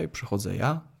i tutaj przychodzę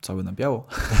ja, cały na biało,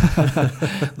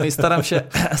 no i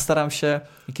staram się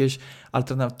jakieś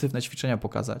alternatywne ćwiczenia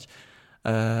pokazać,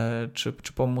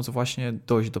 czy pomóc właśnie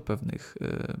dojść do pewnych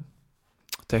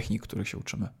technik, których się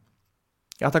uczymy.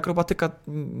 A ta akrobatyka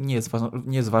nie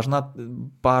jest ważna.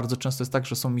 Bardzo często jest tak,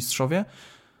 że są mistrzowie,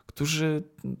 którzy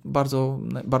bardzo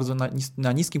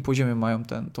na niskim poziomie mają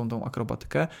tą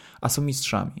akrobatykę, a są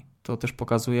mistrzami. To też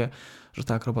pokazuje, że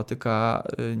ta akrobatyka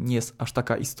nie jest aż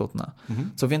taka istotna.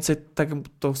 Co więcej, tak jak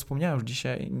to wspomniałem już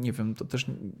dzisiaj, nie wiem, to też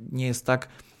nie jest tak.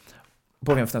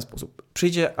 Powiem w ten sposób.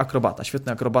 Przyjdzie akrobata,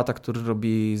 świetny akrobata, który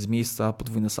robi z miejsca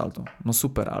podwójne salto. No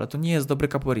super, ale to nie jest dobry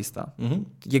capoeirista.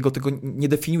 Tego nie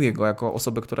definiuje go jako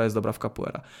osobę, która jest dobra w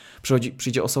capoeira.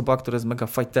 Przyjdzie osoba, która jest mega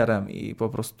fighterem i po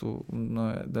prostu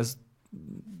jest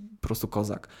po prostu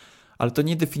kozak. Ale to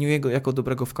nie definiuje go jako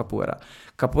dobrego w capoeira.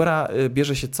 Capoeira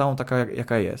bierze się całą taka,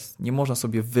 jaka jest. Nie można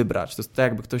sobie wybrać. To jest tak,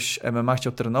 jakby ktoś MMA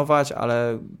chciał trenować,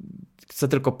 ale chce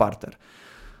tylko parter.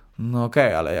 No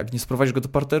okej, ale jak nie sprowadzisz go do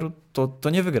parteru, to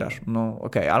nie wygrasz. No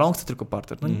okej, ale on chce tylko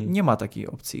parter. No nie ma takiej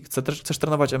opcji. Chcesz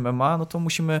trenować MMA, no to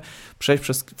musimy przejść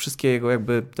przez wszystkie jego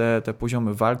jakby te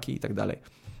poziomy walki i tak dalej.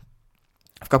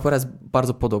 W capoeira jest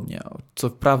bardzo podobnie. Co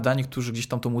prawda niektórzy gdzieś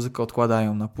tam tą muzykę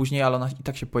odkładają na później, ale ona i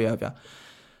tak się pojawia.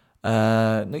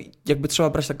 No i jakby trzeba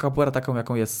brać taką capoeira taką,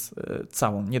 jaką jest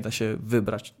całą. Nie da się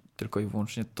wybrać tylko i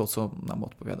wyłącznie to, co nam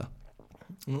odpowiada.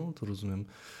 No, to rozumiem.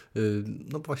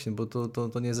 No właśnie, bo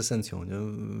to nie jest esencją, nie?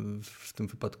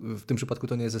 W tym przypadku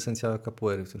to nie jest esencja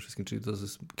capoeiry w tym wszystkim, czyli to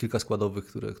jest kilka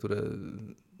składowych, które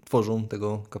tworzą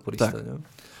tego capoeiristę, tak. Nie?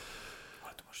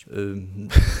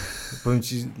 Powiem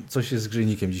Ci, coś jest z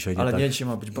grzejnikiem dzisiaj. Ale tak? nie, dzisiaj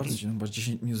ma być bardzo zimno, bo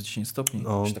minus 10 stopni,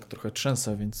 się tak trochę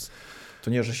trzęsę, więc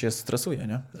to nie, że się stresuje,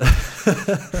 nie?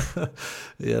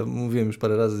 Ja mówiłem już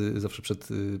parę razy zawsze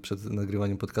przed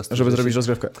nagrywaniem podcastu. Żeby zrobić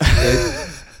rozgrzewkę.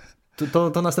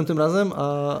 To następnym razem,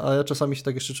 a ja czasami się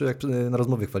tak jeszcze czuję jak na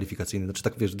rozmowie kwalifikacyjnej. Znaczy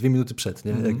tak, wiesz, 2 minuty przed,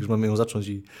 nie? Jak już mamy ją zacząć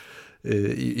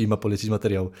i ma polecieć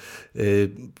materiał.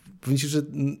 Powiem Ci, że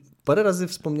parę razy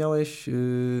wspomniałeś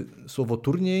słowo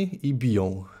turniej i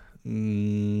biją.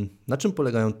 Na czym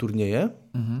polegają turnieje?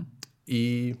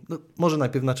 I może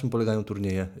najpierw na czym polegają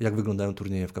turnieje? Jak wyglądają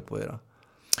turnieje w capoeira?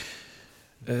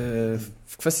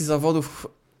 W kwestii zawodów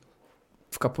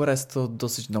w capoeira jest to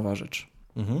dosyć nowa rzecz.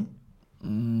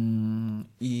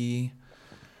 I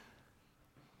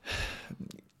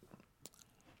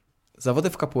zawody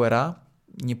w capoeira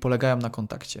nie polegają na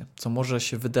kontakcie, co może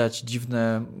się wydać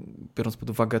dziwne, biorąc pod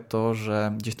uwagę to,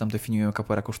 że gdzieś tam definiują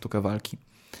capoeira jako sztukę walki.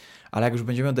 Ale jak już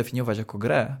będziemy ją definiować jako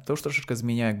grę, to już troszeczkę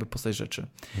zmienia jakby postać rzeczy.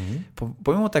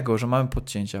 Pomimo tego, że mamy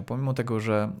podcięcia, pomimo tego,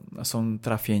 że są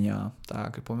trafienia,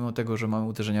 tak, pomimo tego, że mamy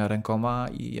uderzenia rękoma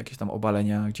i jakieś tam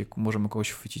obalenia, gdzie możemy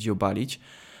kogoś chwycić i obalić,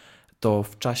 to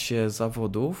w czasie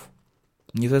zawodów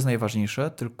nie to jest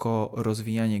najważniejsze, tylko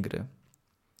rozwijanie gry.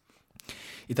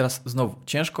 I teraz znowu,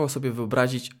 ciężko sobie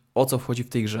wyobrazić, o co wchodzi w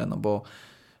tej grze, no bo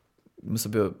my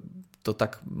sobie to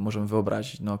tak możemy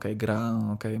wyobrazić. No okej, gra,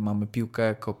 mamy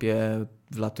piłkę, kopię,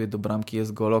 wlatuję do bramki,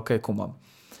 jest gol, kumam.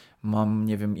 Mam,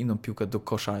 nie wiem, inną piłkę do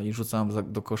kosza i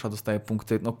rzucam do kosza, dostaję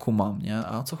punkty, no kumam, nie?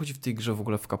 A o co chodzi w tej grze w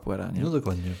ogóle w capoeira, nie? No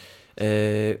dokładnie.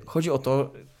 Chodzi o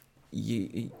to,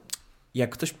 jak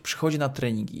ktoś przychodzi na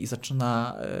treningi i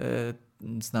zaczyna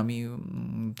z nami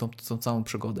tą całą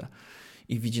przygodę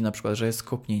i widzi na przykład, że jest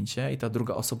kopnięcie i ta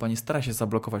druga osoba nie stara się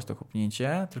zablokować to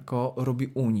kopnięcie, tylko robi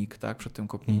unik, tak, przed tym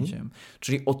kopnięciem,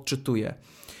 czyli odczytuje.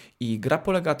 I gra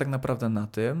polega tak naprawdę na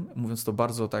tym, mówiąc to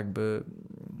bardzo tak jakby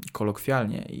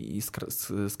kolokwialnie i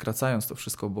skracając to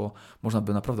wszystko, bo można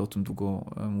by naprawdę o tym długo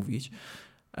mówić,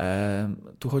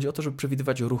 tu chodzi o to, żeby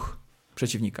przewidywać ruch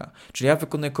przeciwnika. Czyli ja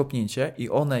wykonuję kopnięcie i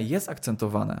one jest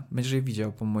akcentowane. Będziesz je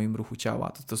widział po moim ruchu ciała.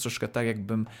 To jest troszeczkę tak,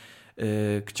 jakbym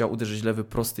chciał uderzyć lewy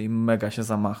prosty i mega się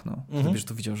zamachnął. Żebyś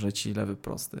tu widział, że leci lewy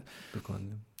prosty.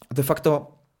 Dokładnie. De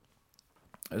facto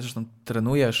zresztą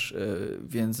trenujesz,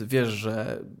 więc wiesz,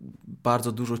 że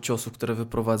bardzo dużo ciosów, które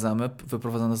wyprowadzamy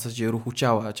na zasadzie ruchu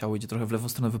ciała. Ciało idzie trochę w lewą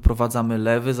stronę, wyprowadzamy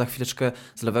lewy, za chwileczkę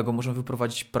z lewego możemy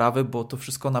wyprowadzić prawy, bo to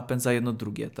wszystko napędza jedno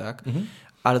drugie, tak?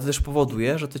 Ale to też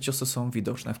powoduje, że te ciosy są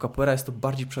widoczne. W capoeira jest to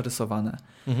bardziej przerysowane.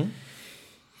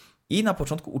 I na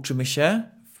początku uczymy się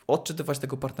odczytywać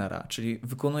tego partnera, czyli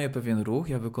wykonuję pewien ruch,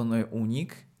 ja wykonuję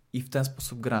unik i w ten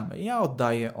sposób gramy. Ja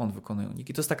oddaję, on wykonuje unik.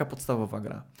 I to jest taka podstawowa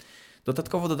gra.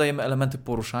 Dodatkowo dodajemy elementy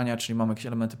poruszania, czyli mamy jakieś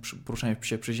elementy poruszania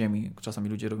się przy ziemi. Czasami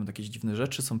ludzie robią takie dziwne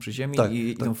rzeczy, są przy ziemi i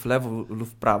idą w lewo lub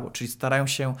w prawo. Czyli starają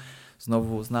się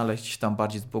znowu znaleźć tam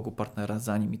bardziej z boku partnera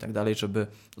za nim i tak dalej, żeby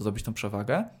zdobyć tą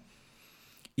przewagę.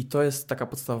 I to jest taka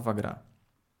podstawowa gra.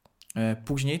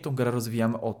 Później tą grę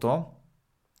rozwijamy o to,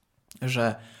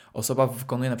 że osoba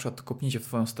wykonuje na przykład kopnięcie w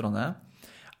twoją stronę,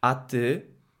 a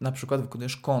ty na przykład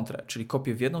wykonujesz kontrę, czyli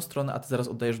kopię w jedną stronę, a ty zaraz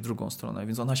oddajesz w drugą stronę,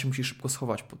 więc ona się musi szybko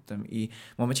schować pod tym i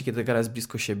w momencie, kiedy gra jest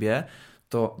blisko siebie,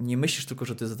 to nie myślisz tylko,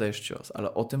 że ty zadajesz cios,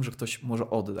 ale o tym, że ktoś może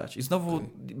oddać. I znowu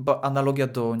analogia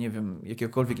do, nie wiem,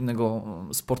 jakiegokolwiek innego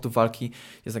sportu walki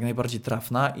jest jak najbardziej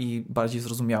trafna i bardziej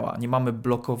zrozumiała. Nie mamy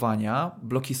blokowania,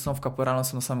 bloki są w capoeira,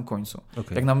 są na samym końcu.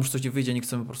 Jak nam już coś nie wyjdzie, nie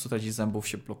chcemy po prostu tracić zębów,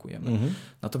 się blokujemy.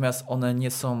 Natomiast one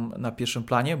nie są na pierwszym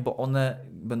planie, bo one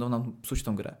będą nam psuć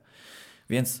tą grę.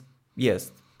 Więc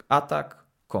jest atak,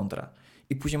 kontra.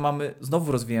 I później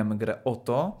znowu rozwijamy grę o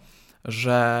to,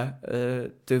 że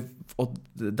ty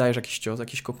dajesz jakiś cios,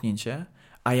 jakieś kopnięcie,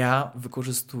 a ja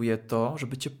wykorzystuję to,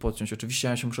 żeby cię podciąć. Oczywiście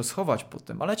ja się muszę schować pod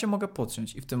tym, ale ja cię mogę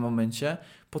podciąć i w tym momencie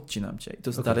podcinam cię. I to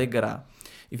jest dalej gra.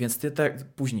 I więc ty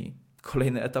później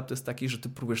kolejny etap to jest taki, że ty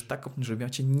próbujesz tak kopnąć, żeby ja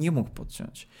cię nie mógł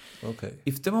podciąć.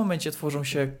 I w tym momencie tworzą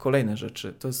się kolejne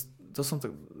rzeczy.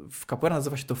 W capoeira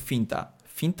nazywa się to finta.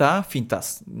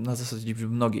 Fintas, na zasadzie liczby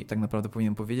mnogiej tak naprawdę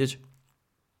powinienem powiedzieć.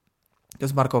 To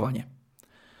jest markowanie.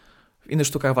 W innych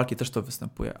sztukach walki też to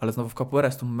występuje, ale znowu w capoeira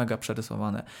jest to mega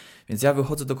przerysowane. Więc ja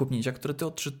wychodzę do kopnięcia, które ty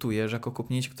odczytujesz jako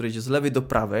kopnięcie, które idzie z lewej do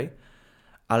prawej,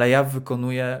 ale ja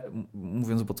wykonuję,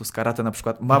 mówiąc, bo to z karate na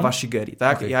przykład, mawa shigeri,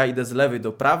 tak? Ja idę z lewej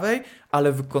do prawej,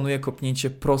 ale wykonuję kopnięcie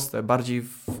proste, bardziej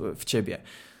w ciebie.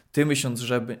 Ty myśląc,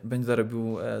 że będę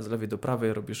robił z lewej do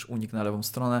prawej, robisz unik na lewą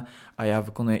stronę, a ja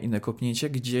wykonuję inne kopnięcie,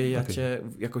 gdzie ja cię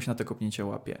jakoś na te kopnięcie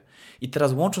łapię. I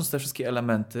teraz łącząc te wszystkie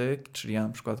elementy, czyli ja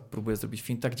na przykład próbuję zrobić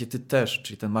finta, gdzie ty też,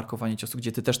 czyli ten markowanie ciosu,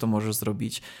 gdzie ty też to możesz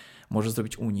zrobić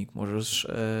unik, możesz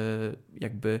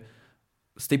jakby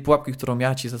z tej pułapki, którą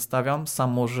ja ci zostawiam,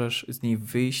 sam możesz z niej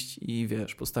wyjść i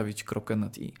postawić kropkę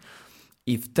nad i.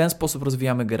 I w ten sposób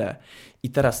rozwijamy grę. I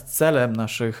teraz celem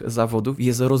naszych zawodów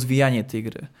jest rozwijanie tej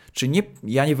gry. Czyli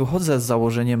ja nie wychodzę z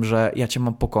założeniem, że ja cię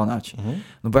mam pokonać.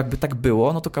 No bo jakby tak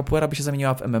było, no to capoeira by się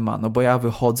zamieniła w MMA. No bo ja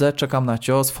wychodzę, czekam na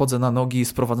cios, wchodzę na nogi,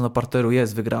 sprowadzę do parteru,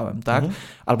 wygrałem, tak?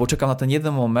 Albo czekam na ten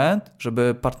jeden moment,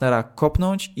 żeby partnera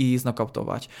kopnąć i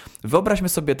znokautować. Wyobraźmy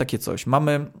sobie takie coś.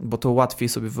 Bo to łatwiej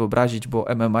sobie wyobrazić, bo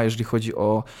MMA, jeżeli chodzi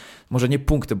o może nie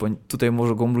punkty, bo tutaj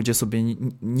mogą ludzie sobie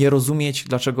nie rozumieć,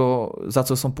 za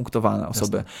co są punktowane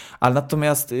osoby. Jasne. Ale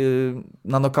natomiast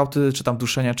na nokauty, czy tam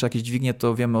duszenia, czy jakieś dźwignie,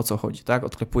 to wiemy, o co chodzi, tak?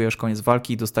 Odklepujesz koniec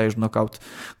walki i dostajesz nokaut,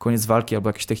 koniec walki, albo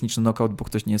jakiś techniczny nokaut, bo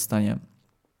ktoś nie jest w stanie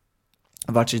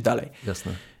walczyć dalej.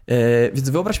 Jasne. Więc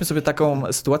wyobraźmy sobie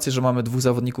taką sytuację, że mamy 2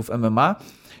 zawodników MMA,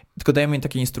 tylko dajemy im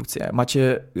takie instrukcje.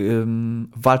 Macie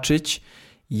walczyć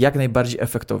jak najbardziej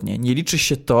efektownie. Nie liczy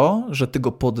się to, że ty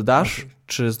go poddasz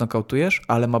czy znokautujesz,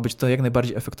 ale ma być to jak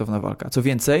najbardziej efektowna walka. Co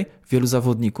więcej, wielu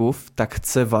zawodników tak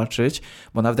chce walczyć,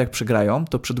 bo nawet jak przegrają,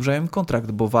 to przedłużają im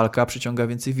kontrakt, bo walka przyciąga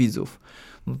więcej widzów.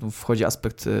 No, wchodzi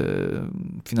aspekt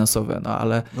finansowy, no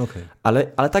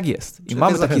ale tak jest. I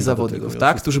mamy takich zawodników,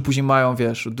 tak, którzy później mają,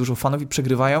 dużo fanów i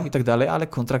przegrywają i tak dalej, ale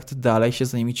kontrakty dalej się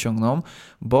za nimi ciągną,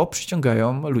 bo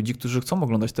przyciągają ludzi, którzy chcą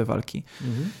oglądać te walki.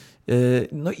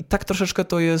 No i tak troszeczkę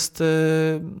to jest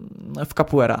w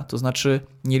capoeira, to znaczy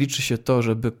nie liczy się to,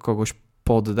 żeby kogoś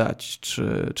poddać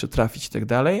czy trafić i tak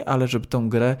dalej, ale żeby tą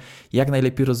grę jak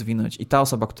najlepiej rozwinąć i ta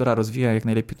osoba, która rozwija jak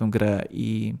najlepiej tą grę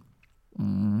i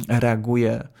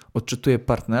reaguje, odczytuje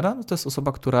partnera, no to jest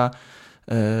osoba, która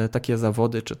takie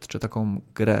zawody czy taką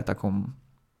grę, taką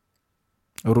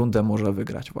rundę może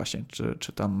wygrać właśnie,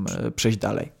 czy tam przejść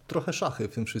dalej. Trochę szachy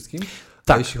w tym wszystkim.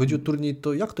 Tak. A jeśli chodzi o turniej,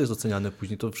 to jak to jest oceniane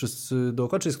później? To wszyscy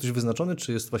dookoła? Czy jest ktoś wyznaczony?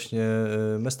 Czy jest właśnie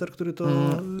mester, który to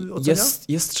ocenia?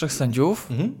 Jest 3 sędziów,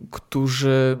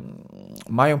 którzy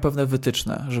mają pewne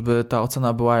wytyczne, żeby ta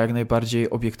ocena była jak najbardziej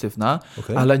obiektywna,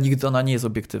 ale nigdy ona nie jest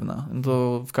obiektywna.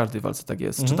 To w każdej walce tak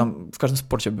jest. Czy tam w każdym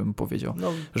sporcie bym powiedział.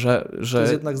 No, że to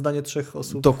jest jednak zdanie 3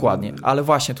 osób. Dokładnie. Ale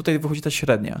właśnie tutaj wychodzi ta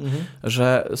średnia,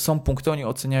 że są punkty, oni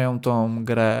oceniają tą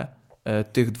grę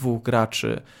tych 2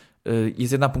 graczy.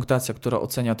 Jest jedna punktacja, która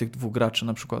ocenia tych 2 graczy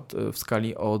na przykład w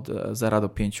skali od 0 do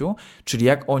 5, czyli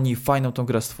jak oni fajną tą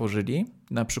grę stworzyli,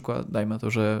 na przykład dajmy to,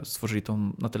 że stworzyli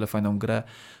tą na tyle fajną grę,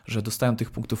 że dostają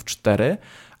tych punktów 4,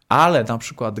 ale na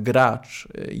przykład gracz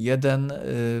 1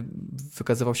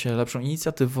 wykazywał się lepszą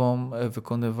inicjatywą,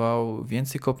 wykonywał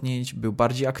więcej kopnięć, był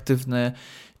bardziej aktywny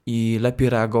i lepiej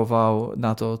reagował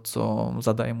na to, co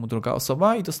zadaje mu druga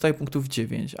osoba i dostaje punktów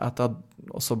 9, a ta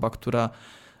osoba, która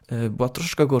była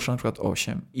troszeczkę gorsza, na przykład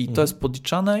 8. I to jest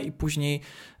podliczane i później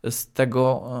z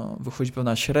tego wychodzi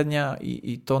pewna średnia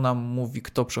i to nam mówi,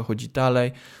 kto przechodzi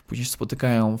dalej. Później się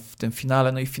spotykają w tym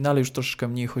finale. No i w finale już troszeczkę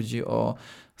mniej chodzi o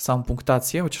samą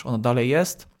punktację, chociaż ona dalej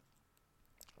jest,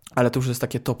 ale to już jest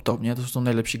takie top, nie? To są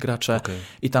najlepsi gracze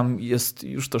i tam jest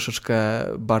już troszeczkę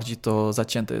bardziej to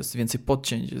zacięte. Jest więcej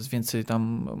podcięć, jest więcej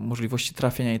tam możliwości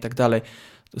trafienia i tak dalej.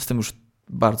 Z tym już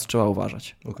bardzo trzeba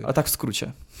uważać. A tak w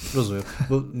skrócie. Rozumiem.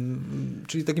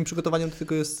 Czyli takim przygotowaniem do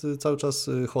tego jest cały czas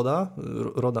choda?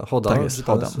 Tak jest,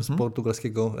 choda. Z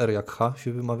portugalskiego R jak H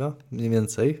się wymawia? Mniej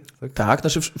więcej. Tak,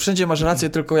 znaczy wszędzie masz rację,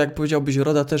 tylko jak powiedziałbyś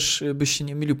roda, też byś się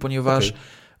nie mylił, ponieważ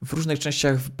w różnych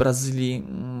częściach w Brazylii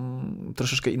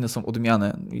troszeczkę inne są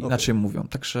odmiany, inaczej mówią,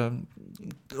 także...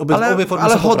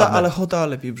 Ale choda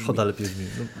lepiej brzmi. Choda lepiej brzmi.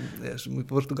 No, mój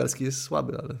portugalski jest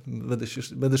słaby, ale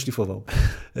będę szlifował.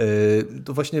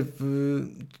 To właśnie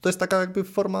to jest taka jakby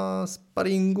forma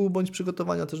sparingu bądź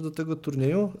przygotowania też do tego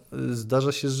turnieju.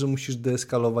 Zdarza się, że musisz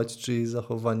deeskalować czyjeś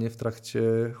zachowanie w trakcie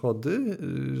chody,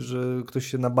 że ktoś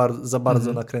się za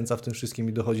bardzo nakręca w tym wszystkim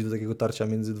i dochodzi do takiego tarcia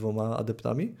między 2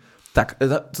 adeptami. Tak,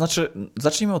 to znaczy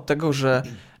zacznijmy od tego, że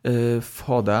w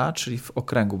choda, czyli w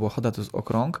okręgu, bo choda to jest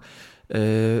okrąg,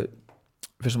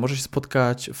 może się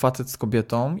spotkać facet z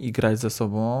kobietą i grać ze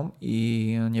sobą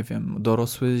i nie wiem,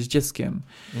 dorosły z dzieckiem.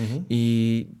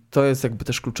 I to jest jakby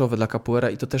też kluczowe dla capoeira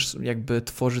i to też jakby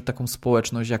tworzy taką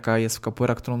społeczność, jaka jest w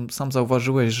capoeira, którą sam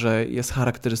zauważyłeś, że jest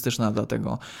charakterystyczna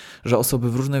dlatego, że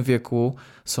osoby w różnym wieku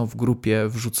są w grupie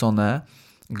wrzucone,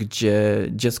 gdzie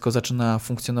dziecko zaczyna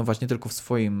funkcjonować nie tylko w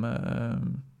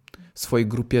swojej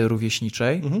grupie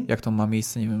rówieśniczej, jak to ma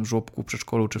miejsce, nie wiem, w żłobku,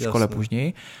 przedszkolu czy w szkole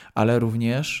później, ale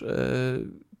również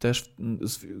też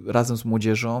razem z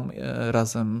młodzieżą,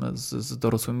 razem z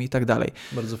dorosłymi i tak dalej.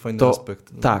 Bardzo fajny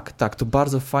aspekt. No. Tak, to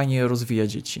bardzo fajnie rozwija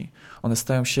dzieci. One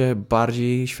stają się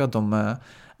bardziej świadome,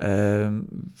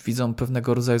 widzą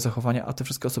pewnego rodzaju zachowania, a te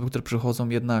wszystkie osoby, które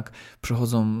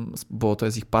przychodzą, bo to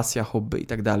jest ich pasja, hobby i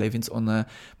tak dalej, więc one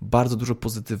bardzo dużo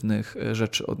pozytywnych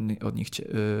rzeczy od nich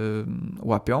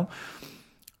łapią.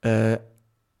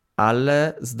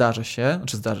 Ale zdarzy się,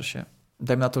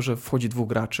 dajmy na to, że wchodzi 2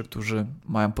 graczy, którzy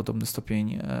mają podobny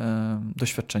stopień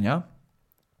doświadczenia,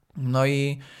 no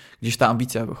i gdzieś ta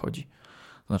ambicja wychodzi.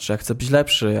 Znaczy, ja chcę być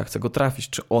lepszy, ja chcę go trafić,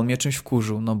 czy on mnie czymś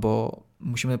wkurzył, no bo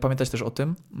musimy pamiętać też o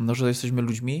tym, że jesteśmy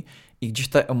ludźmi i gdzieś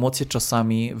te emocje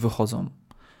czasami wychodzą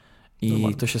i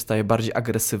normalnie. To się staje bardziej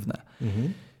agresywne.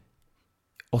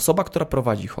 Osoba, która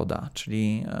prowadzi choda,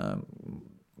 czyli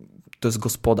to jest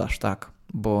gospodarz, tak,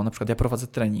 bo na przykład ja prowadzę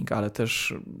trening, ale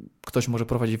też ktoś może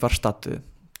prowadzić warsztaty,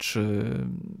 czy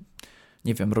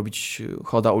nie wiem, robić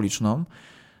choda uliczną,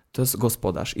 to jest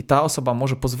gospodarz. I ta osoba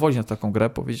może pozwolić na taką grę,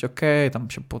 powiedzieć, okej, tam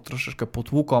się troszeczkę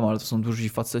potłuką, ale to są duży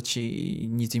faceci i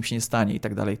nic im się nie stanie i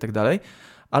tak dalej, i tak dalej.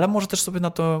 Ale może też sobie na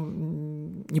to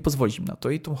nie pozwolić im na to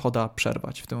i tą choda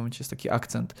przerwać. W tym momencie jest taki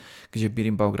akcent, gdzie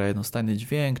berimbau gra jednostajny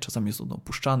dźwięk, czasami jest on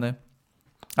opuszczany,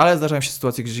 ale zdarzają się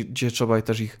sytuacje, gdzie trzeba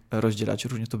też ich rozdzielać,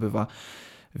 różnie to bywa.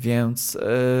 Więc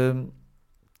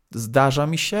zdarza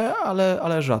mi się,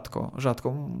 ale rzadko.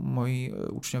 Rzadko. Moi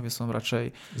uczniowie są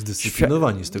raczej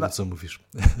zdyscyplinowani z tego, co mówisz.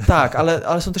 Tak,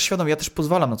 ale są też świadomi. Ja też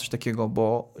pozwalam na coś takiego,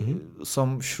 bo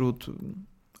są wśród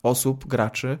osób,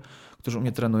 graczy, którzy u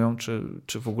mnie trenują,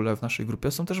 czy w ogóle w naszej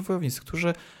grupie, są też wojownicy,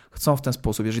 którzy chcą w ten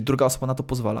sposób, jeżeli druga osoba na to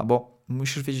pozwala, bo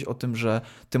musisz wiedzieć o tym, że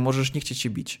ty możesz nie chcieć się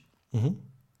bić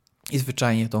i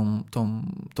zwyczajnie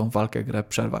tą walkę, grę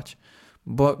przerwać,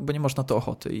 bo nie masz na to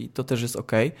ochoty i to też jest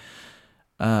okej.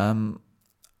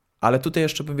 Ale tutaj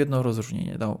jeszcze bym jedno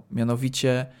rozróżnienie dał,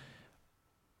 mianowicie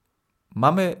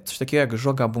mamy coś takiego jak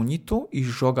joga bonitu i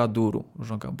joga duru.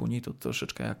 Joga bonitu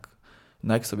troszeczkę jak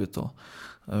Nike sobie to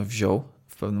wziął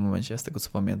w pewnym momencie, z tego co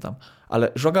pamiętam.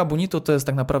 Ale joga bonito to jest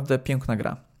tak naprawdę piękna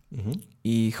gra.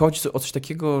 I chodzi o coś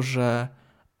takiego, że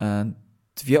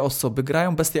dwie osoby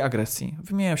grają bez tej agresji.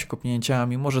 Wymieniają się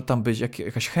kopnięciami, może tam być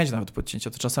jakaś chęć nawet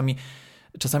podcięcia. To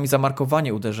czasami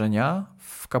zamarkowanie uderzenia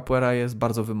w capoeira jest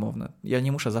bardzo wymowne. Ja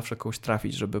nie muszę zawsze kogoś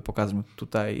trafić, żeby pokazać mu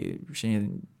tutaj się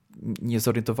nie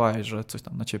zorientowałeś, że coś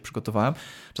tam na ciebie przygotowałem.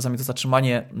 Czasami to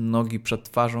zatrzymanie nogi przed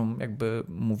twarzą jakby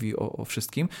mówi o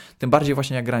wszystkim. Tym bardziej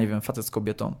właśnie jak gra, nie wiem, facet z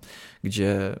kobietą,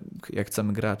 gdzie jak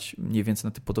chcemy grać mniej więcej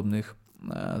na tych podobnych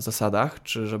zasadach,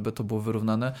 czy żeby to było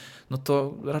wyrównane, no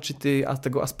to raczej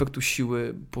tego aspektu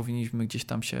siły powinniśmy gdzieś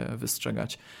tam się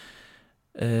wystrzegać.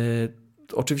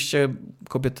 Oczywiście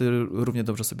kobiety równie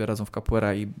dobrze sobie radzą w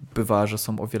capoeira i bywa, że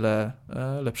są o wiele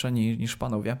lepsze niż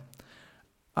panowie.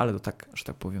 Ale to tak, że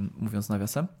tak powiem, mówiąc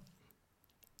nawiasem.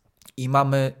 I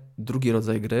mamy drugi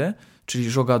rodzaj gry,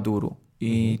 czyli jogaduru.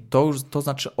 I to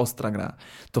znaczy ostra gra.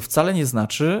 To wcale nie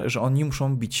znaczy, że oni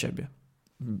muszą bić siebie.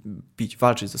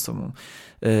 Walczyć ze sobą.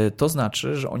 To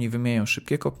znaczy, że oni wymieniają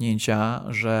szybkie kopnięcia,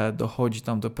 że dochodzi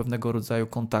tam do pewnego rodzaju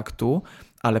kontaktu,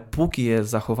 ale póki jest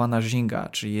zachowana żinga,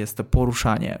 czyli jest to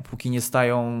poruszanie, póki nie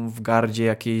stają w gardzie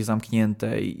jakiejś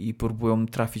zamkniętej i próbują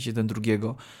trafić jeden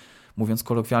drugiego, mówiąc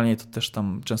kolokwialnie, to też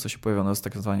tam często się pojawia, no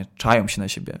tak zwane czają się na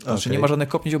siebie. Znaczy nie ma żadnych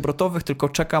kopnięć obrotowych, tylko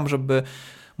czekam, żeby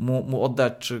mu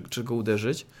oddać, czy go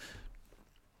uderzyć.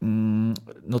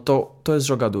 No to jest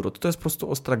jogaduro. To jest po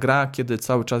prostu ostra gra, kiedy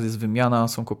cały czas jest wymiana,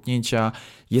 są kopnięcia,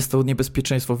 jest to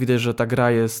niebezpieczeństwo, widać, że ta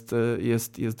gra jest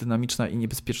dynamiczna i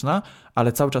niebezpieczna,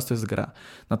 ale cały czas to jest gra.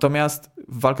 Natomiast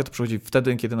w walkę to przychodzi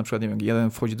wtedy, kiedy na przykład, nie wiem,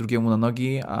 jeden wchodzi drugiemu na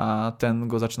nogi, a ten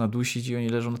go zaczyna dusić i oni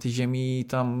leżą na tej ziemi i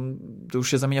tam to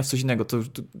już się zamienia w coś innego. To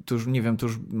już nie wiem, to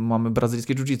już mamy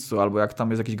brazylijskie jiu-jitsu, albo jak tam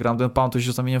jest jakiś ground and pound, to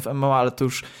się zamienia w MMA, ale to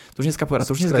już nie jest capoeira,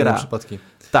 to już nie jest gra. Przypadki.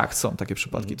 Tak, są takie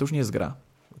przypadki, to już nie jest gra.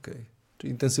 Okay.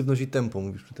 Czyli intensywność i tempo,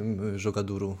 mówisz przy tym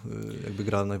jogaduru, jakby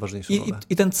gra najważniejszą rolę.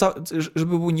 I ten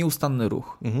żeby był nieustanny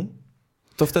ruch.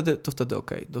 To wtedy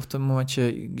okej. W tym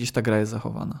momencie gdzieś ta gra jest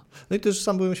zachowana. No i też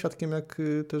sam byłem świadkiem, jak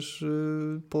też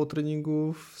po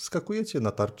treningu skakujecie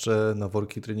na tarcze, na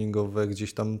worki treningowe,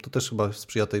 gdzieś tam, to też chyba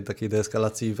sprzyja tej takiej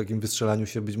deeskalacji, w takim wystrzelaniu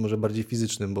się być może bardziej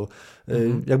fizycznym, bo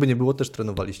jakby nie było, też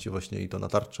trenowaliście właśnie i to na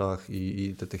tarczach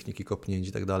i te techniki kopnięć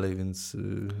i tak dalej, więc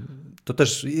to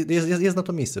też jest na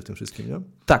to miejsce w tym wszystkim, nie?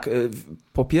 Tak,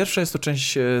 po pierwsze jest to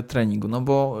część treningu, no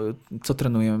bo co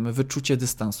trenujemy? Wyczucie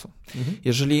dystansu.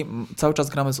 Jeżeli cały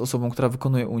czas gramy z osobą, która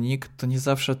wykonuje unik, to nie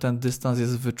zawsze ten dystans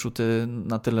jest wyczuty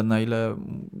na tyle, na ile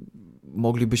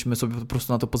moglibyśmy sobie po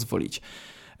prostu na to pozwolić.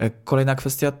 Kolejna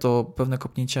kwestia to pewne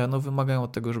kopnięcia wymagają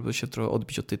od tego, żeby się trochę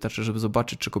odbić od tej tarczy, żeby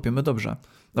zobaczyć, czy kopiemy dobrze.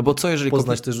 No bo co jeżeli...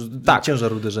 Poznać też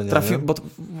ciężar uderzenia.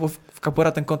 Bo w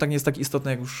capoeira ten kontakt nie jest tak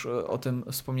istotny, jak już o tym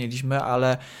wspomnieliśmy,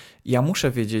 ale ja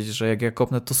muszę wiedzieć, że jak ja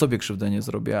kopnę, to sobie krzywdę nie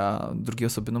zrobię, a drugiej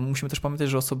osoby. No musimy też pamiętać,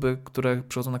 że osoby, które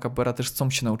przychodzą na capoeira, też chcą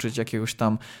się nauczyć jakiegoś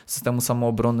tam systemu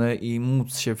samoobrony i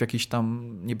móc się w jakichś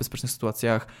tam niebezpiecznych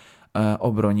sytuacjach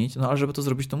obronić, no ale żeby to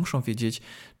zrobić, to muszą wiedzieć,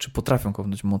 czy potrafią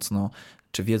kopnąć mocno,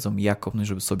 czy wiedzą, jak kopnąć,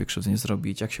 żeby sobie krzywdy nie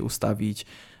zrobić, jak się ustawić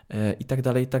i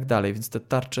tak dalej, więc te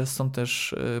tarcze są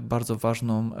też bardzo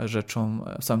ważną rzeczą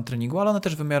w samym treningu, ale one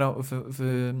też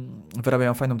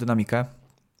wyrabiają fajną dynamikę,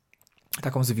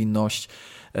 taką zwinność,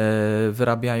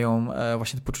 wyrabiają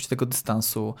właśnie poczucie tego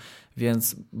dystansu,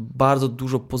 więc bardzo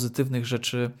dużo pozytywnych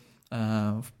rzeczy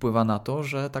wpływa na to,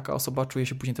 że taka osoba czuje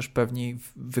się później też pewniej,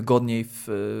 wygodniej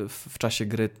w czasie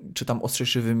gry, czy tam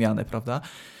ostrzejszej wymiany, prawda?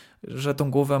 że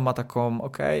tą głowę ma taką,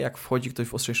 jak wchodzi ktoś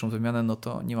w ostrzejszą wymianę, no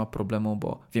to nie ma problemu,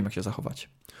 bo wiem, jak się zachować.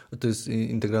 To jest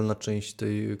integralna część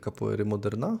tej capoeiry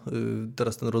moderna.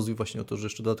 Teraz ten rozwój właśnie o to, że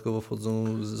jeszcze dodatkowo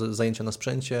wchodzą zajęcia na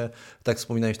sprzęcie. Tak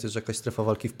wspominałeś, to jest jakaś strefa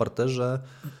walki w parterze,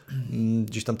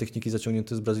 gdzieś tam techniki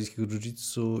zaciągnięte z brazylijskiego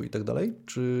jiu-jitsu i tak dalej?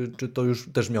 Czy to już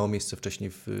też miało miejsce wcześniej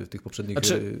w tych poprzednich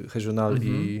regional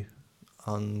i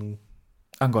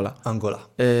Angola.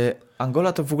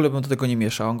 Angola to w ogóle bym do tego nie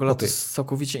mieszał. Angola to jest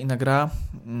całkowicie inna gra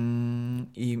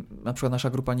i na przykład nasza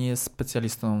grupa nie jest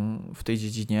specjalistą w tej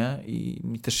dziedzinie i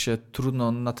mi też się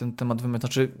trudno na ten temat wymyślać.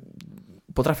 Znaczy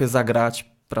potrafię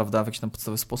zagrać, prawda, w jakiś tam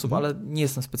podstawowy sposób, ale nie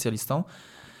jestem specjalistą.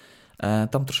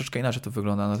 Tam troszeczkę inaczej to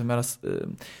wygląda. Natomiast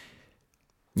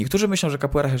niektórzy myślą, że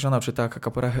capoeira regional, czy ta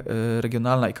capoeira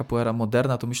regionalna i capoeira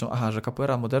moderna, to myślą, że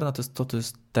capoeira moderna to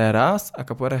jest teraz, a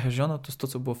capoeira regional to jest to,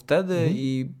 co było wtedy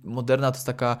i moderna to jest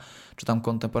taka, czy tam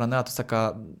kontemporanea to jest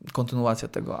taka kontynuacja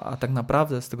tego. A tak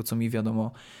naprawdę, z tego co mi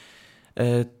wiadomo,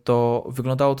 to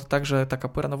wyglądało to tak, że ta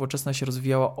capoeira nowoczesna się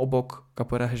rozwijała obok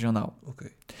capoeira regional.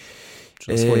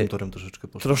 Czy swoim torem troszeczkę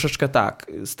poszło? Troszeczkę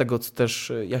tak. Z tego, co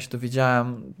też ja się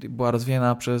dowiedziałem, była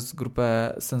rozwijana przez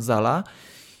grupę Senzala.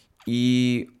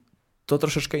 I to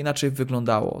troszeczkę inaczej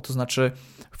wyglądało. To znaczy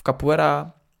w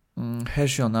capoeira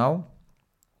regional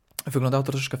wyglądało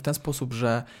to troszeczkę w ten sposób,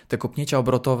 że te kopnięcia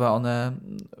obrotowe, one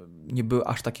nie były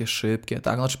aż takie szybkie.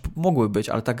 Tak? Znaczy mogły być,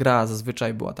 ale ta gra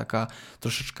zazwyczaj była taka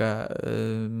troszeczkę,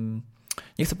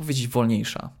 nie chcę powiedzieć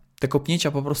wolniejsza. Te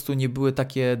kopnięcia po prostu nie były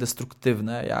takie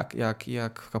destruktywne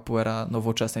jak w capoeira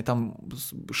nowoczesnej. Tam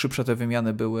szybsze te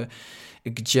wymiany były,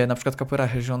 gdzie na przykład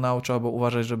capoeira regional trzeba było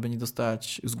uważać, żeby nie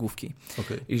dostać z główki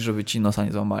i żeby ci nosa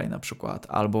nie złamali na przykład.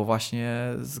 Albo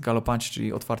właśnie z galopanci,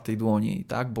 czyli otwartej dłoni,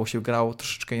 tak? Bo się grało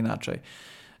troszeczkę inaczej.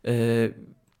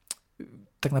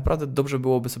 Tak naprawdę dobrze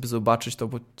byłoby sobie zobaczyć to,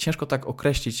 bo ciężko tak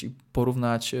określić i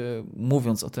porównać,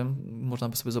 mówiąc o tym. Można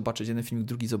by sobie zobaczyć jeden filmik,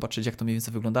 drugi, zobaczyć, jak to mniej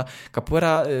więcej wygląda.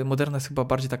 Capoeira moderna jest chyba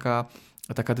bardziej taka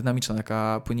dynamiczna,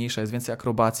 taka płynniejsza, jest więcej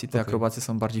akrobacji. Te akrobacje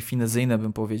są bardziej finezyjne,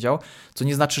 bym powiedział, co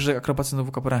nie znaczy, że akrobacji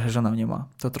znowu capoeira regional nie ma.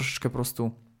 To troszeczkę po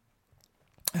prostu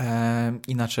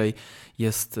inaczej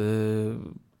jest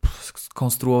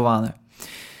skonstruowane.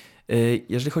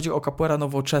 Jeżeli chodzi o capoeirę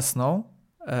nowoczesną,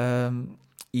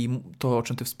 i to, o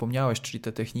czym ty wspomniałeś, czyli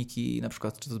te techniki, na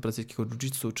przykład czy to z brazylijskiego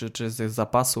jiu-jitsu, czy z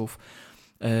zapasów,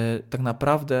 tak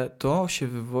naprawdę to się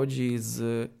wywodzi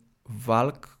z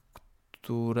walk,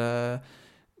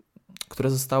 które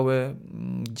zostały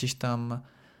gdzieś tam,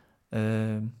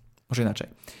 może inaczej.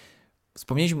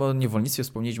 Wspomnieliśmy o niewolnictwie,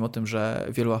 wspomnieliśmy o tym, że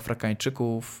wielu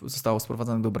Afrykańczyków zostało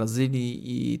sprowadzonych do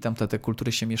Brazylii i tam te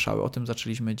kultury się mieszały. O tym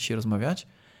zaczęliśmy dzisiaj rozmawiać.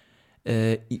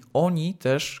 I oni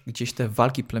też gdzieś te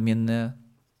walki plemienne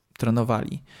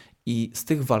trenowali. I z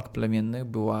tych walk plemiennych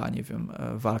była, nie wiem,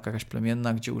 walka jakaś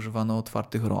plemienna, gdzie używano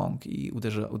otwartych rąk i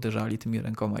uderzali tymi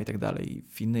rękoma i tak dalej.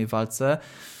 W innej walce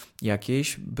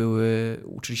jakiejś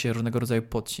uczyli się różnego rodzaju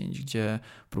podcięć, gdzie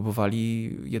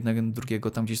próbowali jednego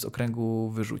drugiego tam gdzieś z okręgu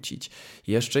wyrzucić.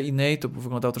 Jeszcze innej to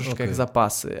wyglądało troszeczkę jak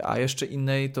zapasy, a jeszcze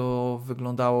innej to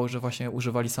wyglądało, że właśnie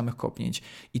używali samych kopnięć.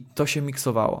 I to się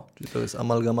miksowało. Czyli to jest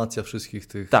amalgamacja wszystkich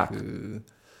tych... Tak.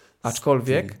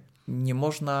 Aczkolwiek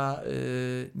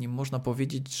nie można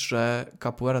powiedzieć, że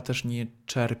capoeira też nie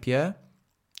czerpie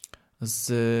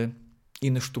z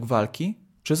innych sztuk walki,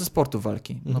 czy ze sportu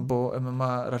walki. No bo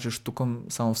MMA raczej sztuką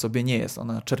samą w sobie nie jest.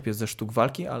 Ona czerpie ze sztuk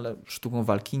walki, ale sztuką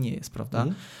walki nie jest, prawda?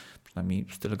 Przynajmniej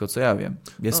z tego, co ja wiem.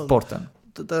 Jest sportem.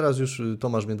 Teraz już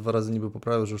Tomasz mnie 2 razy niby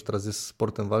poprawił, że już teraz jest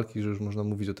sportem walki, że już można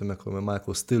mówić o tym jako MMA,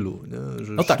 jako stylu. Nie?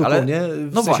 Że tak, ale nie,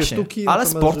 w sensie właśnie, sztuki, ale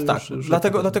sport że tak. już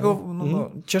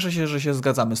Dlatego cieszę się, że się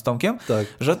zgadzamy z Tomkiem,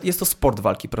 że jest to sport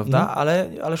walki, prawda?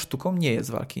 Ale sztuką nie jest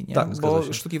walki, nie? Tak,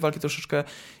 bo sztuki walki troszeczkę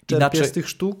czerpie inaczej. z tych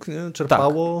sztuk, nie?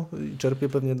 Czerpało i czerpie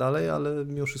pewnie dalej, ale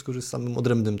mimo wszystko, że jest samym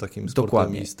odrębnym takim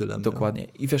sportem i stylem. Dokładnie.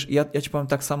 I wiesz, ja ci powiem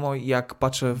tak samo, jak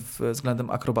patrzę względem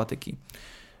akrobatyki.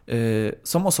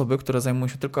 Są osoby, które zajmują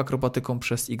się tylko akrobatyką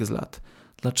przez x lat.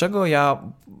 Dlaczego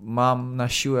ja mam na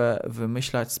siłę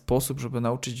wymyślać sposób, żeby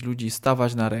nauczyć ludzi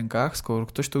stawać na rękach, skoro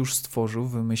ktoś to już stworzył,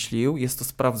 wymyślił, jest to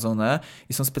sprawdzone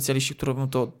i są specjaliści, którzy robią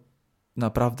to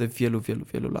naprawdę wielu, wielu,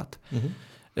 wielu lat.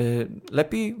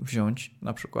 Lepiej wziąć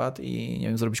na przykład i nie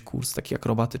wiem, zrobić kurs taki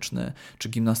akrobatyczny czy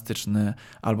gimnastyczny,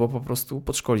 albo po prostu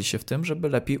podszkolić się w tym, żeby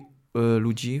lepiej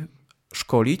ludzi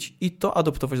szkolić i to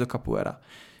adoptować do capoeira.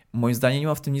 Moim zdaniem nie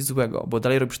ma w tym nic złego, bo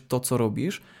dalej robisz to, co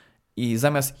robisz i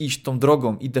zamiast iść tą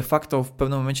drogą i de facto w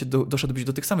pewnym momencie doszedłbyś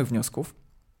do tych samych wniosków,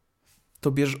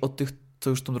 to bierzesz od tych co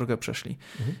już tą drogę przeszli.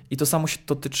 I to samo się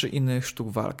dotyczy innych sztuk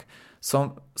walk.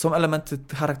 Są elementy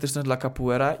charakterystyczne dla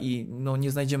capoeira i no,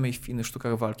 nie znajdziemy ich w innych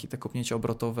sztukach walki. Te kopnięcia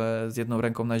obrotowe z jedną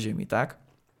ręką na ziemi, tak?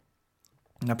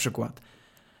 Na przykład.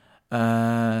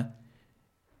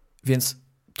 Więc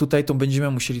tutaj to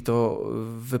będziemy musieli to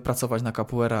wypracować na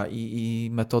capoeira i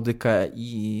metodykę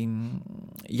i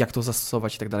jak to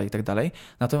zastosować i tak dalej.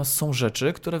 Natomiast są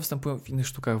rzeczy, które występują w innych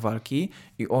sztukach walki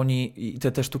i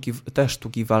te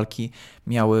sztuki walki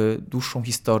miały dłuższą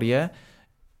historię,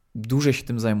 dłużej się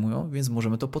tym zajmują, więc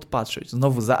możemy to podpatrzeć.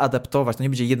 Znowu zaadaptować, to nie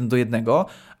będzie 1:1,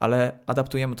 ale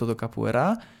adaptujemy to do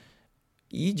capoeira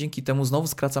i dzięki temu znowu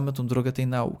skracamy tą drogę tej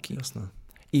nauki. Jasne.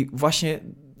 I właśnie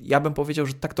ja bym powiedział,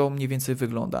 że tak to mniej więcej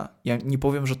wygląda. Ja nie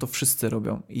powiem, że to wszyscy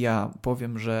robią. Ja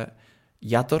powiem, że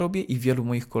ja to robię i wielu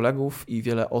moich kolegów i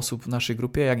wiele osób w naszej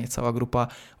grupie, jak nie cała grupa,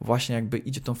 właśnie jakby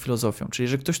idzie tą filozofią. Czyli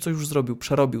że ktoś, co już zrobił,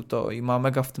 przerobił to i ma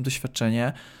mega w tym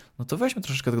doświadczenie, no to weźmy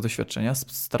troszeczkę tego doświadczenia,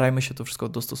 starajmy się to wszystko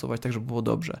dostosować tak, żeby było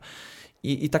dobrze.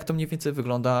 I tak to mniej więcej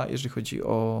wygląda, jeżeli chodzi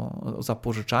o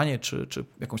zapożyczanie czy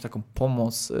jakąś taką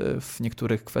pomoc w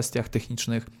niektórych kwestiach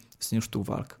technicznych z niż sztuk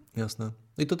walk. Jasne.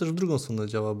 I to też w drugą stronę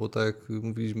działa, bo tak jak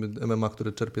mówiliśmy, MMA,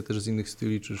 które czerpie też z innych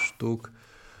styli czy sztuk,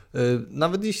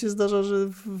 nawet jeśli się zdarza, że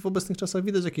w obecnych czasach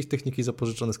widać jakieś techniki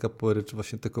zapożyczone z capoeiry, czy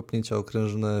właśnie te kopnięcia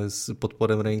okrężne z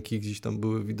podporem ręki gdzieś tam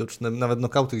były widoczne, nawet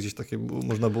nokauty gdzieś takie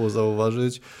można było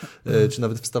zauważyć, czy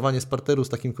nawet wstawanie z parteru z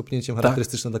takim kopnięciem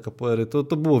charakterystyczne dla capoeiry, to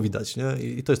było widać, nie?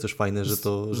 I to jest też fajne, że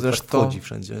to zresztą, tak wchodzi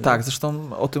wszędzie. Nie? Tak,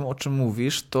 zresztą o tym, o czym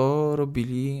mówisz, to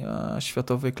robili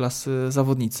światowej klasy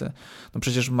zawodnicy. No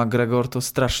przecież McGregor to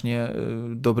strasznie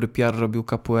dobry PR robił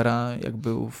capoeira, jak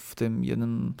był w tym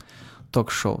jednym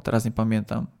talk show, teraz nie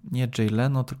pamiętam. Nie Jay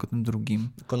Leno, tylko tym drugim.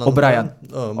 O'Brien.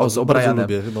 Z O'Brienem.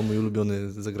 Lubię, chyba mój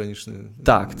ulubiony zagraniczny.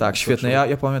 Tak, świetny.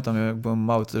 Ja pamiętam, jak byłem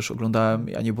mały, to też oglądałem,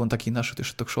 ja nie byłem takich naszych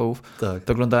też talk showów,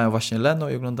 to oglądałem właśnie Leno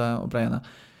i oglądałem O'Briena.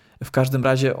 W każdym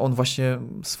razie on właśnie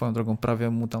swoją drogą prawie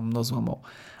mu tam nos złamał.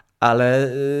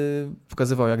 Ale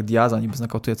pokazywał, jak Diaza niby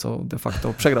znokautuje, co de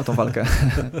facto przegrał tą walkę.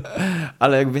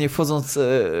 Ale jakby nie wchodząc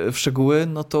w szczegóły,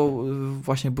 no to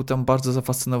właśnie był tam bardzo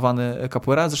zafascynowany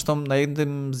capoeira. Zresztą na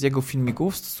jednym z jego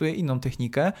filmików stosuje inną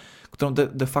technikę, którą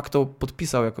de facto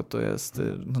podpisał, jako to jest,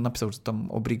 no napisał, że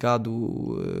tam Obrigado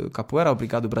capoeira,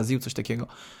 Obrigado Brasil, coś takiego,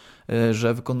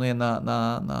 że wykonuje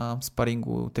na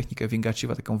sparingu technikę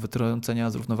Vingachiva, taką wytrącenia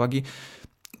z równowagi.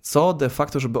 Co de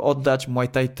facto, żeby oddać, Muay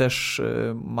Thai też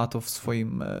ma to w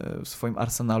swoim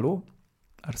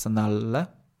arsenale.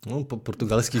 No, po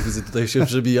portugalskich widzę tutaj się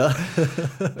przebija.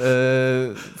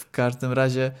 W każdym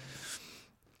razie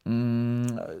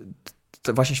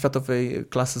właśnie światowej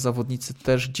klasy zawodnicy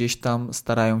też gdzieś tam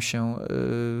starają się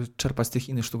czerpać z tych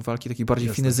innych sztuk walki, takich bardziej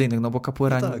finezyjnych, no bo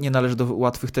capoeira nie należy do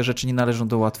łatwych, te rzeczy nie należą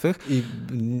do łatwych. I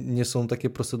nie są takie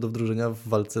proste do wdrożenia w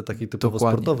walce takiej typowo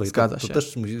sportowej. Zgadza się. To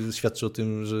też świadczy o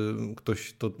tym, że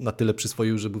ktoś to na tyle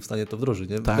przyswoił, że był w stanie to wdrożyć.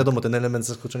 Nie? Tak. Wiadomo, ten element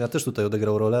zaskoczenia też tutaj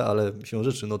odegrał rolę, ale siłą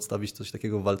rzeczy odstawić coś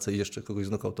takiego w walce i jeszcze kogoś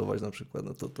znokautować na przykład,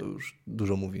 no to już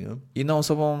dużo mówi. Nie? Inną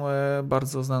osobą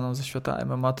bardzo znaną ze świata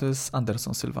MMA to jest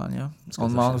Anderson Silva, nie?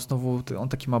 On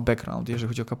taki ma background, jeżeli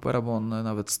chodzi o capoeira, bo on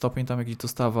nawet stopień tam jakiś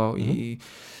dostawał i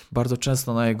bardzo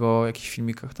często na jego jakichś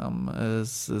filmikach tam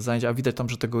z zajęć, a widać tam,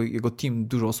 że jego team,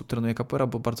 dużo osób trenuje capoeira,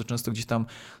 bo bardzo często gdzieś tam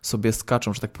sobie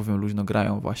skaczą, że tak powiem, luźno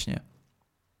grają właśnie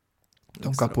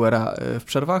tą capoeira w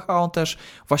przerwach, a on też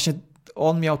właśnie,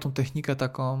 on miał tą technikę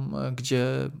taką, gdzie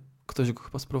ktoś go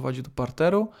chyba sprowadził do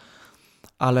parteru,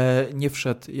 ale nie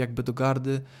wszedł jakby do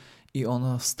gardy, i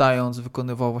on wstając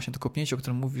wykonywał właśnie to kopnięcie, o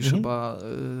którym mówisz, chyba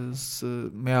z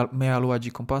Mea Lua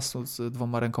di Compasso z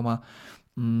 2 rękoma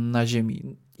na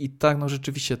ziemi. I tak, no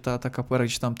rzeczywiście ta capoeira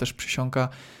gdzieś tam też przysiąka,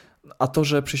 a to,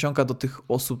 że przysiąka do tych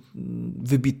osób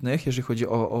wybitnych, jeżeli chodzi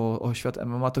o świat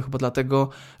MMA, to chyba dlatego,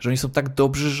 że oni są tak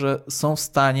dobrzy, że są w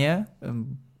stanie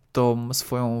tą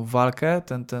swoją walkę,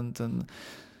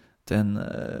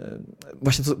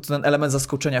 właśnie ten element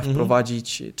zaskoczenia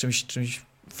wprowadzić czymś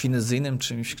finezyjnym,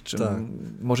 czymś, czym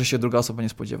może się druga osoba nie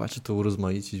spodziewać. To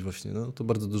urozmaicić właśnie, no to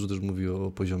bardzo dużo też mówi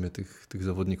o poziomie tych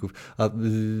zawodników. A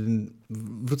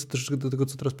wrócę troszeczkę do tego,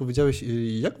 co teraz powiedziałeś.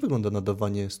 Jak wygląda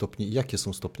nadawanie stopni i jakie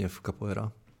są stopnie w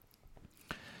capoeira?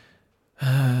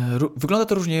 Wygląda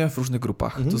to różnie w różnych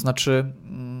grupach. To znaczy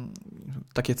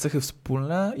takie cechy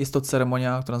wspólne. Jest to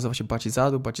ceremonia, która nazywa się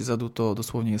batizado. Batizado to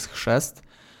dosłownie jest chrzest.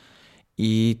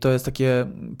 I to jest takie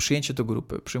przyjęcie do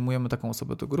grupy. Przyjmujemy taką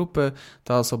osobę do grupy,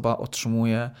 ta osoba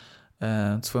otrzymuje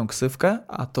swoją ksywkę,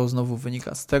 a to znowu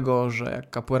wynika z tego, że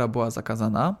jak capoeira była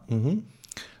zakazana,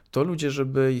 to ludzie,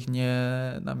 żeby ich nie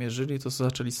namierzyli, to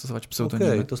zaczęli stosować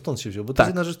pseudonimy. Okej, to stąd się wziął, bo to jest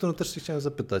jedna rzecz, którą też się chciałem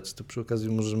zapytać, to przy okazji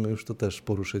możemy już to też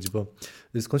poruszyć, bo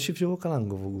skąd się wzięło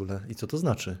CALANGO w ogóle i co to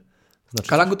znaczy?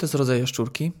 CALANGO to jest rodzaj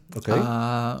jaszczurki, okay.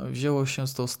 A wzięło się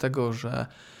to z tego, że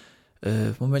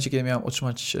w momencie, kiedy miałem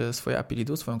otrzymać swoje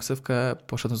apelidu, swoją ksywkę,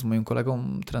 poszedłem z moim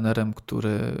kolegą, trenerem,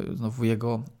 który znowu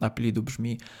jego apelidu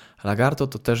brzmi Lagarto,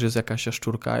 to też jest jakaś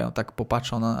jaszczurka i on tak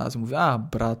popatrzył na nas i mówi,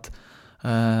 brat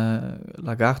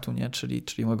Lagartu, nie?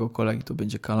 Czyli mojego kolegi, to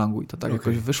będzie CALANGO i to tak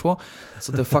jakoś wyszło,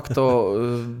 co de facto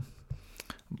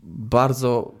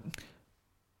bardzo,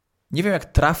 nie wiem jak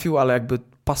trafił, ale jakby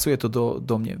pasuje to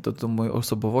do mnie, do mojej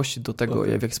osobowości, do tego,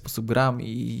 w jaki sposób gram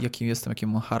i jaki jestem, jaki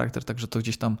mam charakter, także to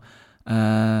gdzieś tam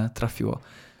trafiło.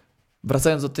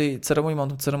 Wracając do tej ceremonii,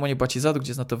 mam ceremonię baptizadu, gdzie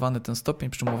jest notowany ten stopień,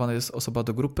 przyjmowana jest osoba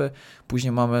do grupy.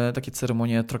 Później mamy takie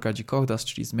ceremonie troca de cordas,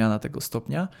 czyli zmiana tego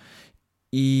stopnia.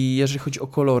 I jeżeli chodzi o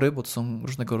kolory, bo to są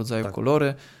różnego rodzaju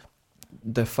kolory,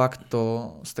 de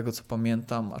facto z tego co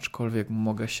pamiętam, aczkolwiek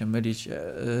mogę się mylić,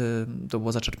 to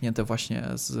było zaczerpnięte właśnie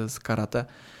z karate.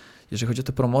 Jeżeli chodzi o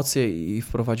te promocje i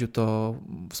wprowadził to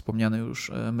wspomniany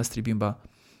już Mestri Bimba.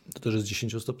 To też jest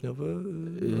 10-stopniowy,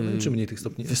 czy mniej tych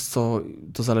stopni? Wiesz co,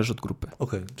 to zależy od grupy.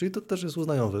 Okej, czyli to też jest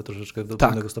uznaniowe troszeczkę do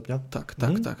pewnego stopnia? Tak.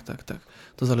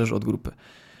 To zależy od grupy.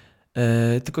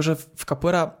 Tylko, że w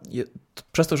capoeira,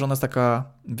 przez to, że ona jest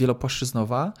taka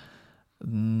wielopłaszczyznowa,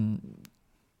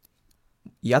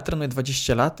 ja trenuję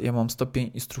 20 lat, ja mam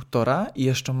stopień instruktora i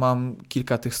jeszcze mam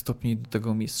kilka tych stopni do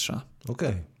tego mistrza.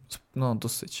 Okej. No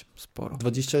dosyć sporo.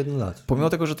 21 lat. Pomimo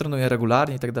tego, że trenuję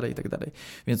regularnie i tak dalej.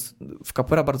 Więc w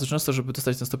capoeira bardzo często, żeby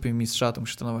dostać ten stopień mistrza, to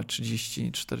musisz trenować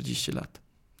 30-40 lat.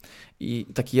 I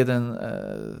taki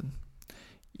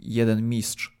jeden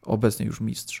mistrz, obecnie już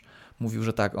mistrz, mówił,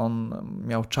 że tak, on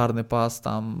miał czarny pas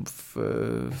tam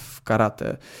w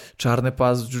karate, czarny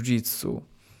pas w jiu-jitsu,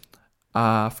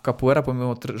 a w capoeira,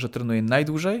 pomimo, że trenuje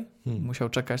najdłużej, musiał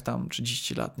czekać tam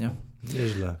 30 lat, nie?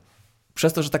 Nieźle.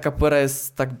 Przez to, że ta capoeira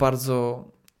jest tak bardzo,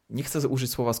 nie chcę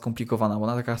użyć słowa skomplikowana, bo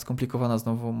ona taka skomplikowana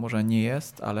znowu może nie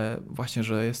jest, ale właśnie,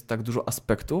 że jest tak dużo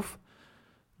aspektów,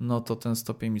 no to ten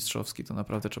stopień mistrzowski to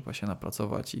naprawdę trzeba się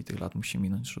napracować i tych lat musi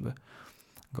minąć, żeby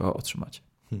go otrzymać.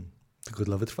 Tylko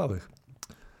dla wytrwałych.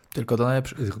 Tylko dla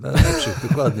najlepszych. Tylko dla najlepszych,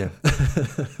 dokładnie.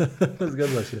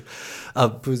 Zgadza się. A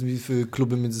powiedz mi,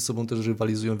 kluby między sobą też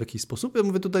rywalizują w jakiś sposób? Ja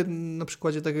mówię tutaj na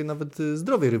przykładzie takiej nawet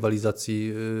zdrowej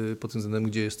rywalizacji pod tym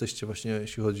względem, gdzie jesteście właśnie,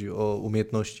 jeśli chodzi o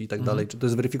umiejętności i tak dalej. Czy to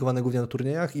jest weryfikowane głównie na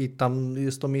turniejach i tam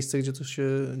jest to miejsce,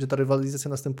 gdzie ta rywalizacja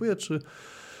następuje,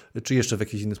 czy jeszcze w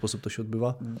jakiś inny sposób to się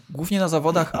odbywa? Głównie na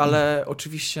zawodach, ale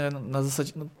oczywiście na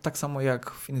zasadzie, no, tak samo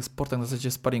jak w innych sportach, na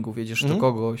zasadzie sparingów jedziesz do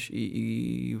kogoś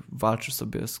i walczysz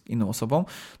sobie z inną osobą,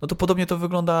 no to podobnie to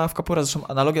wygląda w capoeira. Zresztą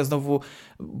analogia znowu,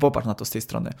 popatrz na to z tej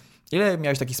strony. Ile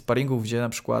miałeś takich sparingów, gdzie na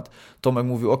przykład Tomek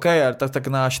mówił, ale tak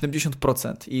na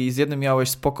 70% i z jednym miałeś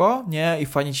spoko, nie? I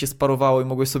fajnie ci się sparowało i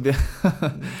mogłeś sobie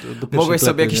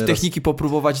jakieś techniki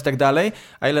popróbować i tak dalej,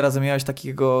 a ile razy miałeś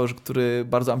takiego, który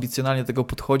bardzo ambicjonalnie do tego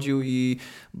podchodził i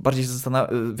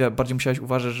bardziej musiałeś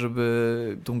uważać,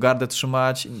 żeby tą gardę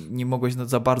trzymać, nie mogłeś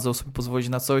za bardzo sobie pozwolić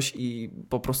na coś i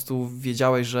po prostu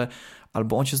wiedziałeś, że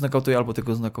albo on cię znokautuje, albo ty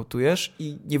go znokautujesz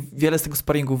i wiele z tego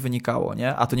sparingów wynikało,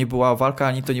 nie? A to nie była walka,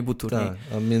 ani to nie był turniej. Tak,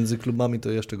 a między klubami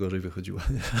to jeszcze gorzej wychodziło.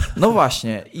 No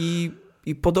właśnie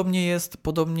i podobnie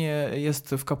jest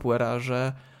w capoeira,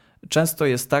 że często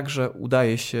jest tak, że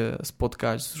udaje się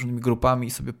spotkać z różnymi grupami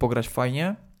i sobie pograć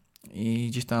fajnie i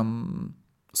gdzieś tam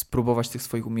spróbować tych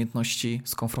swoich umiejętności,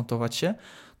 skonfrontować się.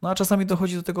 No a czasami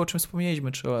dochodzi do tego, o czym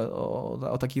wspomnieliśmy, czy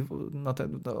o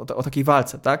takiej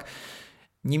walce, tak?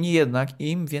 Niemniej jednak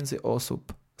im więcej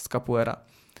osób z capoeira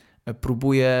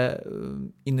próbuje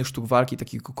innych sztuk walki,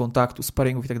 takiego kontaktu,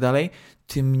 sparingów i tak dalej,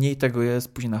 tym mniej tego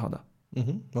jest później nachoda.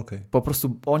 Okay. Po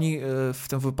prostu oni w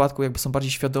tym wypadku jakby są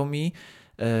bardziej świadomi,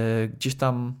 gdzieś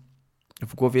tam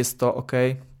w głowie jest to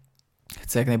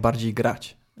chcę jak najbardziej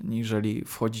grać, niżeli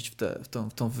wchodzić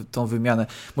w tą wymianę.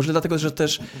 Może dlatego, że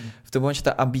też w tym momencie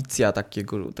ta ambicja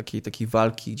takiej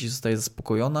walki gdzieś zostaje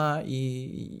zaspokojona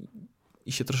i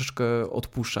się troszeczkę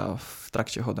odpuszcza w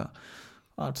trakcie choda.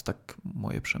 Ale to tak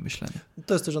moje przemyślenie.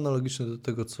 To jest też analogiczne do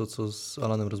tego, co z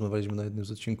Alanem rozmawialiśmy na jednym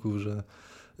z odcinków, że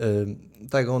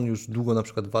tak jak on już długo na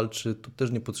przykład walczy, to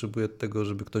też nie potrzebuje tego,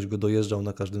 żeby ktoś go dojeżdżał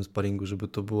na każdym sparingu, żeby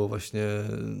to było właśnie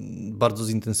bardzo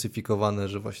zintensyfikowane,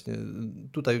 że właśnie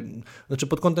tutaj, znaczy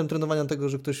pod kątem trenowania tego,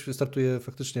 że ktoś startuje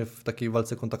faktycznie w takiej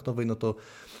walce kontaktowej, no to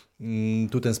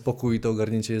tu ten spokój i to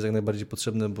ogarnięcie jest jak najbardziej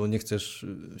potrzebne, bo nie chcesz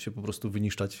się po prostu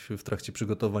wyniszczać w trakcie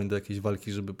przygotowań do jakiejś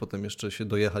walki, żeby potem jeszcze się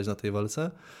dojechać na tej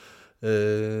walce.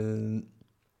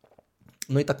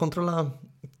 No i ta kontrola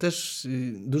też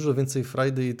dużo więcej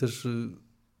frajdy i też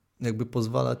jakby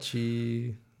pozwala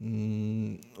ci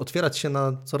otwierać się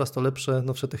na coraz to lepsze,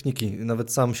 nowsze techniki.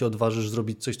 Nawet sam się odważysz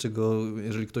zrobić coś, czego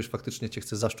jeżeli ktoś faktycznie cię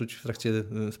chce zaszczuć w trakcie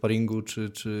sparingu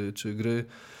czy gry,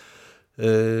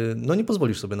 no nie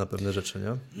pozwolisz sobie na pewne rzeczy,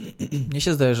 nie? Mnie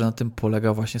się zdaje, że na tym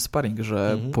polega właśnie sparring,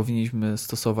 że powinniśmy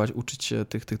stosować, uczyć się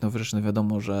tych nowych rzeczy. No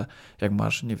wiadomo, że jak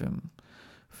masz, nie wiem,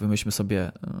 wymyślmy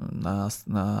sobie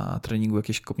na treningu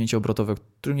jakieś kopnięcie obrotowe,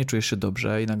 którym nie czujesz się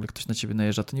dobrze i nagle ktoś na ciebie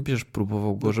najeżdża, to nie będziesz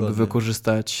próbował go, żeby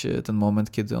wykorzystać ten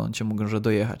moment, kiedy on cię może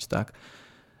dojechać, tak?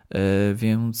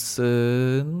 Więc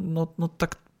no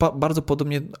tak bardzo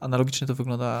podobnie, analogicznie to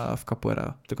wygląda w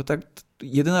capoeira. Tylko tak,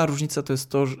 jedyna różnica to jest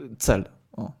to, że cel.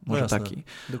 O, może taki.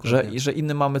 Że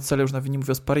inny mamy cel, już nawet nie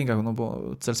mówię o sparingach, no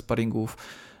bo cel sparingów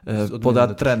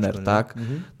poda trener, tak?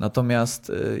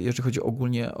 Natomiast jeżeli chodzi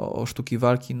ogólnie o sztuki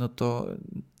walki, no to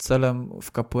celem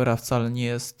w capoeira wcale nie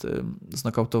jest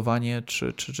znokautowanie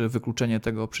czy wykluczenie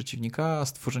tego przeciwnika, a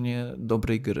stworzenie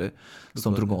dobrej gry z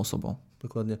tą drugą osobą.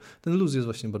 Dokładnie. Ten luz jest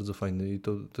właśnie bardzo fajny i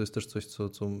to jest też coś, co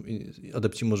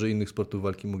adepci może innych sportów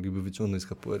walki mogliby wyciągnąć z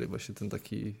capoeiry. Właśnie ten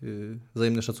taki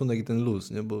wzajemny szacunek i ten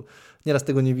luz, nie? Bo nieraz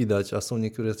tego nie widać, a są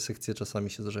niektóre sekcje czasami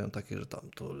się zdarzają takie, że tam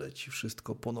to leci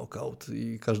wszystko po knockout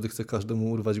i każdy chce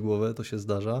każdemu urwać głowę, to się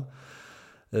zdarza.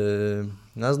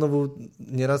 No a znowu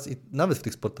nieraz i nawet w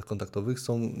tych sportach kontaktowych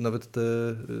są nawet te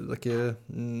takie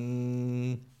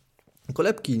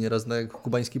kolebki nieraz, jak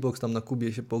kubański boks, tam na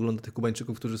Kubie się poogląda tych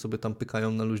Kubańczyków, którzy sobie tam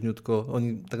pykają na luźniutko.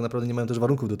 Oni tak naprawdę nie mają też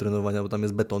warunków do trenowania, bo tam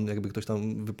jest beton, jakby ktoś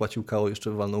tam wypłacił KO,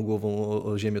 jeszcze walnął głową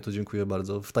o ziemię, to dziękuję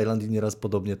bardzo. W Tajlandii nieraz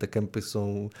podobnie, te kępy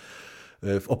są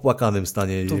w opłakanym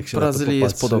stanie. To jak w się Brazylii na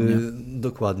to jest podobnie.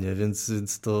 Dokładnie, więc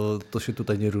to się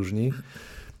tutaj nie różni.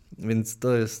 Więc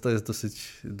to jest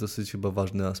dosyć chyba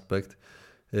ważny aspekt.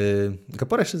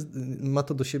 Capoeira jeszcze ma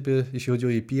to do siebie, jeśli chodzi o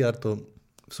jej PR, to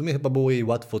w sumie chyba było jej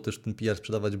łatwo też ten PR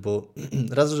sprzedawać, bo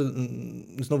raz, że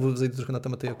znowu zejdę trochę na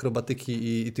temat tej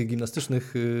akrobatyki i tych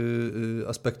gimnastycznych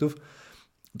aspektów,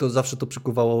 to zawsze to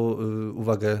przykuwało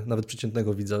uwagę nawet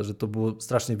przeciętnego widza, że to było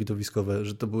strasznie widowiskowe,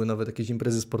 że to były nawet jakieś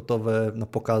imprezy sportowe na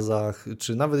pokazach,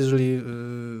 czy nawet jeżeli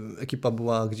ekipa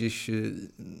była gdzieś,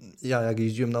 jak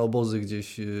jeździłem na obozy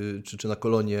gdzieś, czy na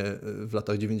kolonie w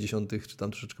latach 90., czy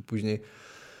tam troszeczkę później,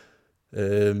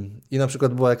 i na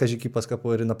przykład była jakaś ekipa z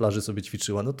capoeiry na plaży sobie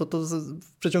ćwiczyła, no to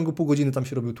w przeciągu pół godziny tam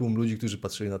się robił tłum ludzi, którzy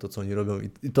patrzyli na to, co oni robią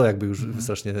i to jakby już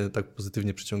strasznie tak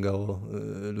pozytywnie przyciągało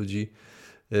ludzi.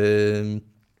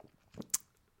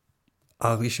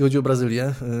 A jeśli chodzi o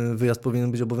Brazylię, wyjazd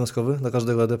powinien być obowiązkowy dla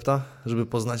każdego adepta, żeby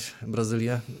poznać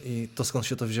Brazylię i to skąd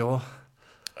się to wzięło?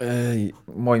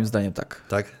 Moim zdaniem tak.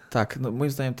 Tak? Tak, no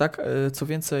moim zdaniem tak. Co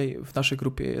więcej, w naszej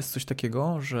grupie jest coś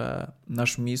takiego, że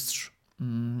nasz mistrz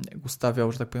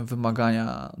ustawiał, że tak powiem,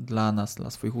 wymagania dla nas, dla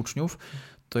swoich uczniów.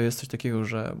 To jest coś takiego,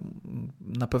 że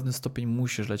na pewny stopień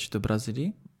musisz lecieć do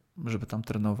Brazylii, żeby tam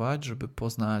trenować, żeby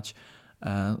poznać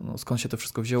skąd się to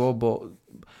wszystko wzięło, bo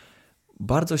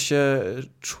bardzo się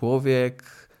człowiek,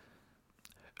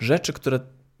 rzeczy, które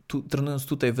trenując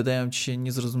tutaj wydają ci się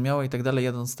niezrozumiałe i tak dalej,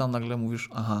 jadąc tam nagle mówisz,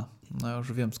 aha, no ja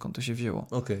już wiem skąd to się wzięło.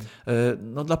 Okay.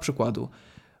 No dla przykładu,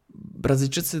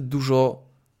 Brazylijczycy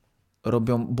dużo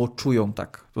robią, bo czują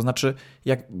tak. To znaczy,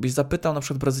 jakbyś zapytał na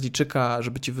przykład Brazylijczyka,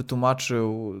 żeby ci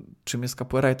wytłumaczył, czym jest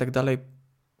capoeira i tak dalej,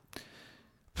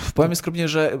 powiem skromnie,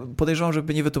 że podejrzewam,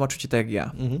 żeby nie wytłumaczył ci tak jak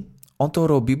ja. On to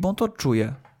robi, bo on to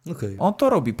czuje. Okay. On to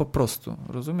robi po prostu,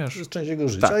 rozumiesz? To jest część jego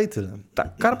życia i tyle.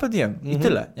 Tak, carpe diem i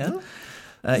tyle, nie?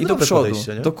 I do przodu,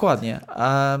 dokładnie.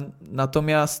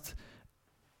 Natomiast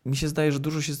mi się zdaje, że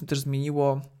dużo się też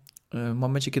zmieniło w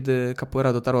momencie, kiedy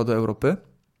capoeira dotarła do Europy,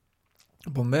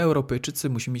 bo my, Europejczycy,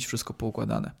 musimy mieć wszystko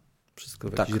poukładane. Wszystko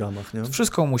w jakichś ramach, nie?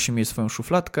 Wszystko musi mieć swoją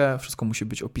szufladkę, wszystko musi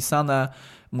być opisane,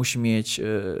 musi mieć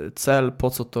cel, po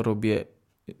co to robię.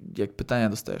 Jak pytania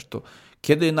dostajesz, to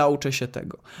kiedy nauczę się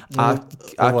tego,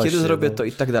 a kiedy zrobię to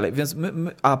i tak dalej. Więc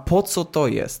a po co to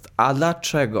jest, a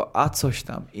dlaczego, a coś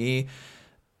tam. I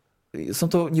są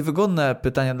to niewygodne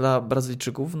pytania dla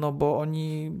Brazylijczyków, no bo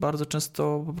oni bardzo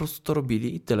często po prostu to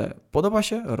robili i tyle. Podoba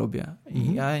się? Robię.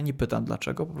 I ja nie pytam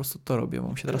dlaczego, po prostu to robię,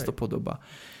 bo mi się teraz to podoba.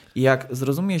 I jak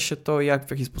zrozumie się to, w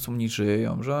jaki sposób oni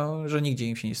żyją, że nigdzie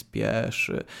im się nie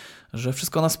spieszy, że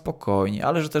wszystko na spokojnie,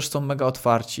 ale że też są mega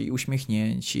otwarci i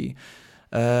uśmiechnięci.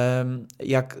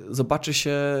 Jak zobaczy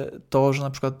się to, że na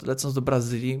przykład lecąc do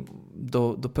Brazylii,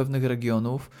 do pewnych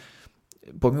regionów,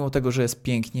 pomimo tego, że jest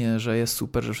pięknie, że jest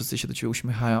super, że wszyscy się do ciebie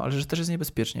uśmiechają, ale że też jest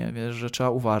niebezpiecznie, wiesz, że trzeba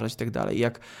uważać i tak dalej.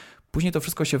 Jak później to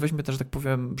wszystko się weźmie też, tak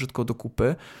powiem, brzydko do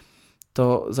kupy,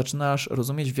 to zaczynasz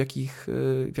rozumieć w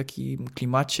jakim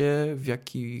klimacie, w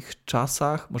jakich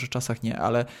czasach, może czasach nie,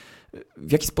 ale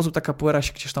w jaki sposób ta capoeira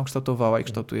się gdzieś tam kształtowała i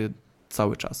kształtuje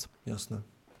cały czas. Jasne.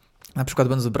 Na przykład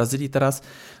będąc w Brazylii teraz,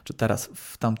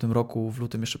 w tamtym roku, w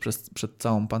lutym jeszcze przed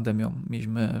całą pandemią,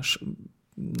 mieliśmy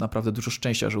naprawdę dużo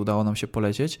szczęścia, że udało nam się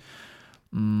polecieć.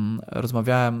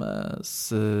 Rozmawiałem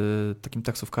z takim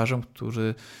taksówkarzem,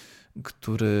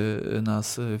 który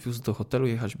nas wiózł do hotelu,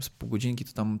 jechaliśmy z pół godzinki,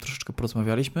 to tam troszeczkę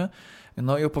porozmawialiśmy,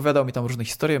 no i opowiadał mi tam różne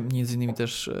historie, między innymi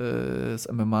też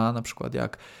z MMA, na przykład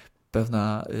jak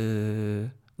pewna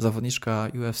zawodniczka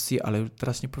UFC, ale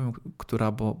teraz nie powiem,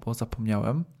 która, bo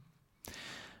zapomniałem,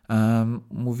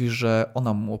 mówi, że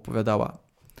ona mu opowiadała,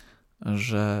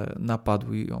 że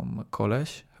napadł ją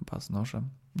koleś, chyba z nożem,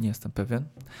 nie jestem pewien.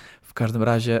 W każdym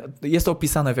razie jest to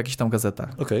opisane w jakichś tam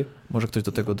gazetach. Okay. Może ktoś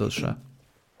do tego dotrze.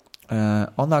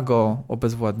 Ona go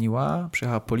obezwładniła,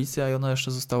 przyjechała policja i ona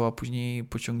jeszcze została później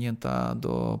pociągnięta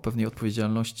do pewnej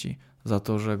odpowiedzialności za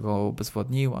to, że go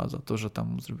obezwładniła, za to, że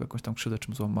tam zrobiła jakąś tam krzywdę,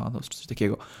 czym złamano, czy coś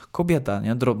takiego. Kobieta,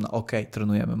 nie? Drobna,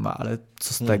 trenujemy, ale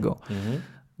co z tego?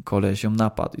 Koleś ją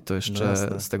napadł i to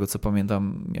jeszcze z tego, co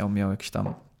pamiętam, miał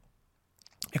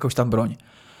jakąś tam broń.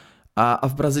 A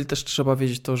w Brazylii też trzeba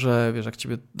wiedzieć to, że wiesz, jak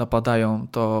ciebie napadają,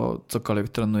 to cokolwiek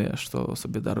trenujesz, to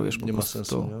sobie darujesz po prostu. Ma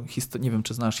sensu, nie wiem,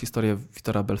 czy znasz historię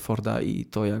Wiktora Belforda i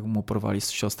to, jak mu porwali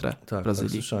siostrę w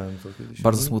Brazylii. Tak, słyszałem to kiedyś.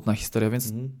 Bardzo smutna historia,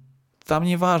 więc tam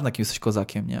nieważne, kim jesteś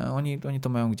kozakiem, nie? Oni to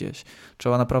mają gdzieś.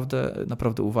 Trzeba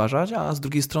naprawdę uważać, a z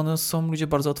drugiej strony są ludzie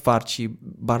bardzo otwarci,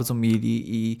 bardzo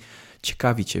mili i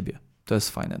ciekawi ciebie. To jest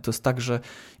fajne. To jest tak, że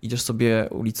idziesz sobie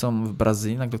ulicą w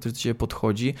Brazylii, nagle ktoś do ciebie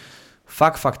podchodzi.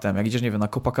 Faktem, jak idziesz, nie wiem, na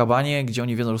Copacabanie, gdzie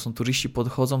oni wiedzą, że są turyści,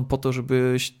 podchodzą po to,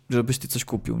 żebyś ty coś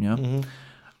kupił, nie?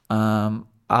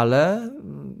 Ale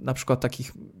na przykład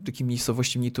takiej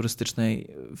miejscowości mniej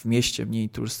turystycznej, w mieście mniej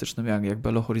turystycznym, jak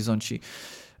Belo Horizonte,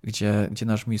 gdzie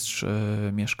nasz mistrz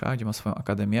mieszka, gdzie ma swoją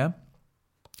akademię,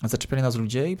 zaczepiali nas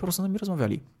ludzie i po prostu z nami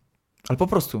rozmawiali. Ale po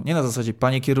prostu, nie na zasadzie,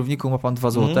 panie kierowniku, ma pan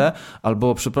 2 złote,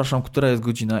 albo przepraszam, która jest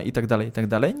godzina i tak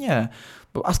dalej. Nie.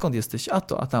 A skąd jesteś? A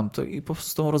to, a tamto. I po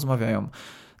prostu z tobą rozmawiają.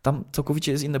 Tam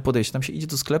całkowicie jest inne podejście. Tam się idzie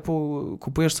do sklepu,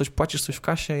 kupujesz coś, płacisz coś w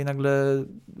kasie i nagle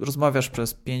rozmawiasz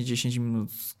przez 5-10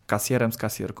 minut z kasjerem, z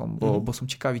kasjerką, bo są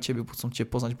ciekawi ciebie, bo chcą cię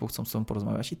poznać, bo chcą z tobą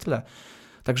porozmawiać i tyle.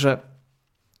 Także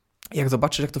jak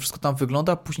zobaczysz, jak to wszystko tam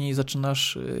wygląda, później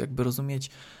zaczynasz jakby rozumieć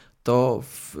to,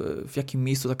 w jakim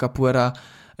miejscu ta capoeira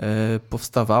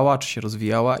powstawała, czy się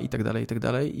rozwijała i tak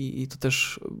dalej. I to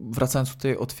też, wracając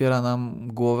tutaj, otwiera nam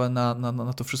głowę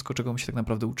na to wszystko, czego my się tak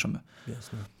naprawdę uczymy.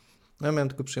 Jasne. No ja miałem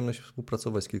tylko przyjemność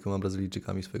współpracować z kilkoma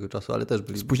Brazylijczykami swojego czasu, ale też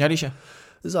byli... Spóźniali się?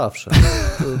 Zawsze.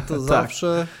 To tak.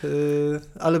 Zawsze,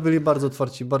 ale byli bardzo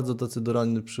otwarci, bardzo tacy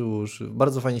doradny przyłóż.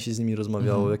 Bardzo fajnie się z nimi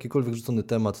rozmawiało. Jakikolwiek rzucony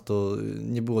temat, to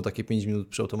nie było takie 5 minut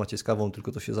przy automacie z kawą,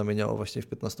 tylko to się zamieniało właśnie w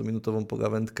 15-minutową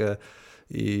pogawędkę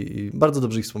i bardzo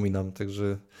dobrze ich wspominam.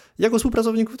 Także jako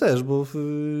współpracowników też, bo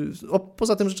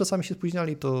poza tym, że czasami się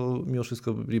spóźniali, to mimo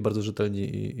wszystko byli bardzo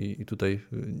rzetelni i tutaj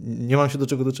nie mam się do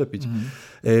czego doczepić.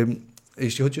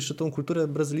 Jeśli chodzi jeszcze o tą kulturę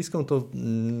brazylijską, to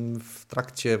w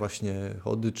trakcie właśnie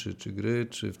chody, czy gry,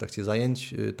 czy w trakcie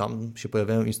zajęć, tam się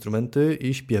pojawiają instrumenty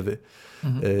i śpiewy.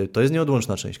 To jest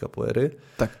nieodłączna część capoeiry.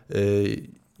 Tak.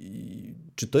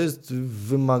 Czy to jest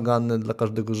wymagane dla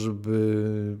każdego,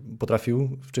 żeby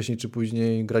potrafił wcześniej czy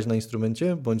później grać na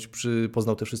instrumencie, bądź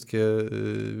poznał te wszystkie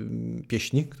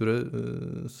pieśni, które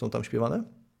są tam śpiewane?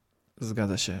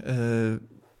 Zgadza się.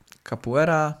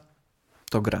 Capoeira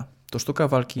to gra. To sztuka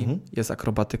walki, jest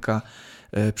akrobatyka,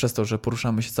 przez to, że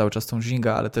poruszamy się cały czas tą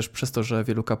ginga, ale też przez to, że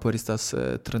wielu capoeiristas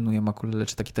trenuje makulele,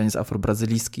 czy taki taniec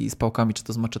afrobrazylijski z pałkami, czy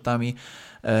to z maczetami,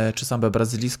 czy sambę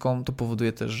brazylijską, to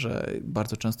powoduje też, że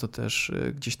bardzo często też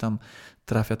gdzieś tam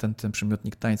trafia ten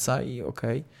przymiotnik tańca i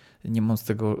nie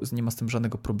ma z tym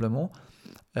żadnego problemu,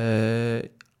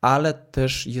 ale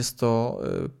też jest to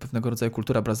pewnego rodzaju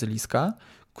kultura brazylijska,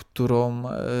 którą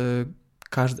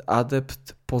każdy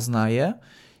adept poznaje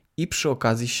i przy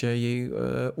okazji się jej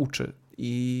uczy.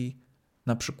 I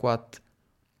na przykład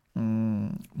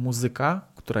muzyka,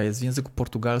 która jest w języku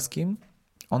portugalskim,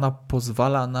 ona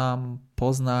pozwala nam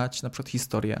poznać na przykład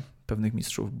historię pewnych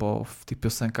mistrzów, bo w tych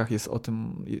piosenkach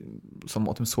są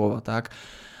o tym słowa, tak?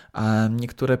 A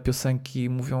niektóre piosenki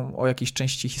mówią o jakiejś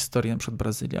części historii, na przykład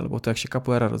Brazylii, albo to, jak się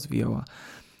capoeira rozwijała.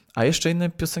 A jeszcze inne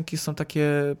piosenki są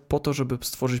takie po to, żeby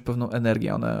stworzyć pewną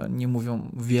energię. One nie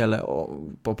mówią wiele,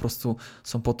 po prostu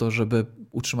są po to, żeby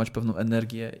utrzymać pewną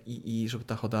energię i żeby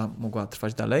ta choda mogła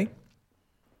trwać dalej.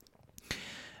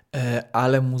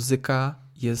 Ale muzyka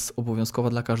jest obowiązkowa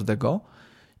dla każdego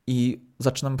I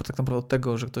zaczynamy tak naprawdę od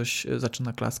tego, że ktoś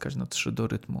zaczyna klaskać na 3 do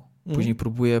rytmu. Później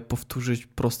próbuje powtórzyć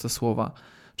proste słowa.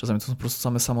 Czasami to są po prostu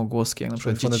same samogłoski. Jak na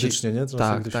przykład fonetycznie, nie?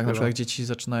 Tak, na przykład jak dzieci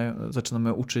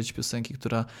zaczynamy uczyć piosenki,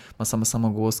 która ma same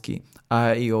samogłoski.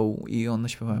 A, i, o, i one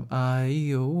śpiewają a,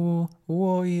 i,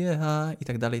 o, yeah, i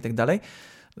tak dalej, i tak dalej.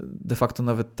 De facto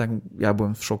nawet tak ja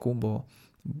byłem w szoku, bo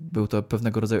był to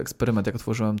pewnego rodzaju eksperyment, jak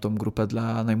otworzyłem tą grupę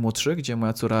dla najmłodszych, gdzie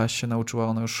moja córa się nauczyła,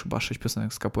 ona już chyba 6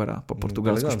 piosenek z capoeira po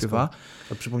portugalsku śpiewa.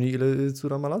 A przypomnij, ile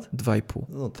córa ma lat? 2,5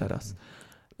 no teraz.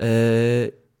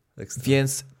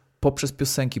 Więc poprzez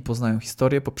piosenki poznają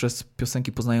historię, poprzez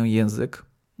piosenki poznają język,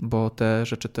 bo te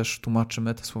rzeczy też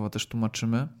tłumaczymy, te słowa też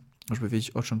tłumaczymy, żeby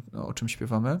wiedzieć, o czym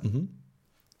śpiewamy.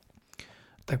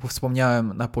 Tak jak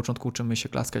wspomniałem, na początku uczymy się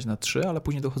klaskać na 3, ale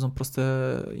później dochodzą proste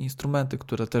instrumenty,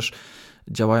 które też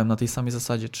działają na tej samej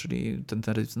zasadzie, czyli ten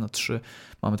rytm na 3.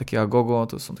 Mamy takie agogo,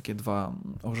 to są takie 2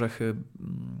 orzechy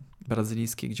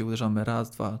brazylijskie, gdzie uderzamy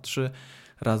raz, 2, 3,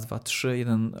 raz, 2, 3.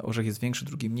 Jeden orzech jest większy,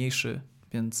 drugi mniejszy,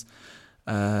 więc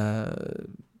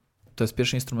to jest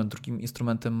pierwszy instrument. Drugim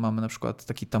instrumentem mamy na przykład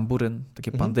taki tamburyn,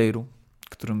 takie pandeiru,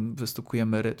 którym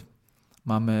wystukujemy rytm.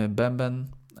 Mamy bęben,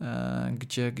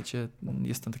 gdzie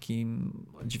jest ten taki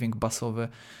dźwięk basowy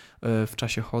w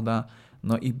czasie choda.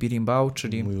 No i birimbau,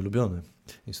 czyli mój ulubiony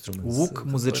instrument. Łuk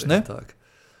muzyczny, tak,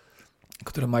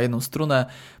 który ma jedną strunę,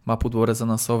 ma pudło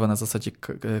rezonansowe na zasadzie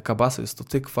kabasy, jest to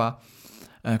tykwa,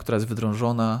 która jest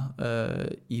wydrążona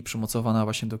i przymocowana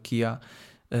właśnie do kija.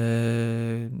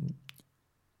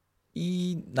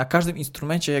 I na każdym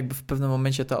instrumencie jakby w pewnym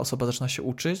momencie ta osoba zaczyna się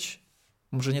uczyć.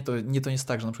 Może nie jest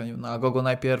tak, że na przykład na agogo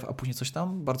najpierw, a później coś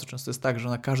tam. Bardzo często jest tak, że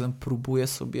na każdym próbuje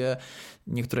sobie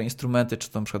niektóre instrumenty, czy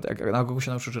to na przykład jak na agogo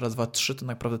się nauczysz raz, 2, 3, to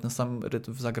naprawdę ten sam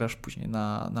rytm zagrasz później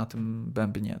na tym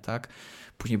bębnie, tak?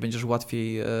 Później będziesz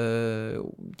łatwiej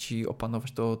ci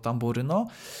opanować to tamburyno,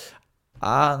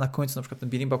 a na końcu na przykład ten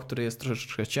birimbau, który jest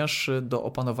troszeczkę cięższy do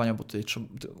opanowania, bo tutaj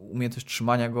umiejętność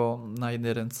trzymania go na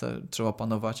jednej ręce trzeba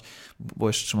opanować, bo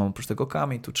jeszcze trzymamy oprócz tego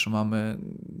kamień, tu trzymamy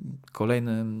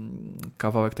kolejny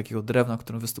kawałek takiego drewna,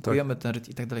 którym występujemy, ten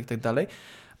rytm i tak dalej,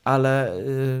 ale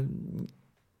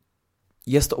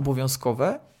jest to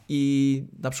obowiązkowe i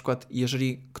na przykład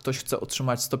jeżeli ktoś chce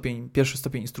otrzymać pierwszy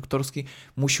stopień instruktorski,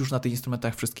 musi już na tych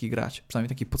instrumentach wszystkich grać, przynajmniej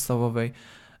takiej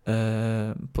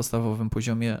podstawowym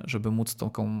poziomie, żeby móc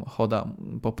taką choda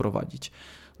poprowadzić.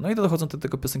 No i to dochodzą do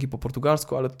tego piosenki po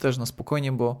portugalsku, ale to też na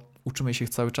spokojnie, bo uczymy się ich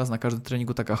cały czas, na każdym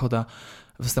treningu taka choda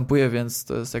występuje, więc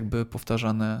to jest jakby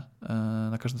powtarzane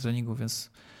na każdym treningu,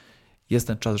 więc jest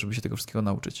ten czas, żeby się tego wszystkiego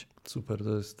nauczyć. Super,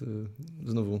 to jest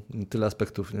znowu tyle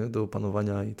aspektów, nie, do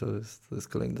opanowania i to jest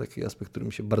kolejny taki aspekt, który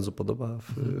mi się bardzo podoba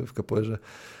w capoeirze.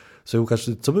 Słuchaj, Łukasz,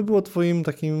 co by było twoim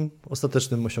takim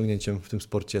ostatecznym osiągnięciem w tym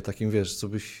sporcie? Takim, wiesz, co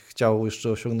byś chciał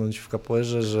jeszcze osiągnąć w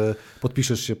capoeirze, że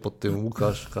podpiszesz się pod tym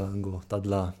ŁUKASZ, CALANGO,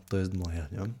 TADLA, to jest moje,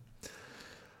 nie?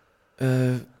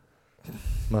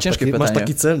 Ciężkie pytanie. Masz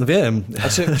taki cel? No wiem.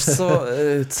 Znaczy, wiesz co,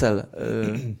 cel.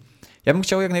 Ja bym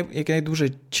chciał jak najdłużej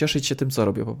cieszyć się tym, co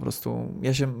robię po prostu.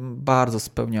 Ja się bardzo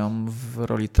spełniam w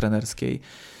roli trenerskiej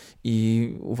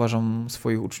i uważam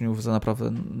swoich uczniów za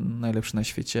naprawdę najlepszych na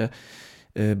świecie.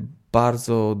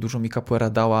 Bardzo dużo mi capoeira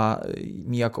dała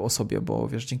mi jako osobie, bo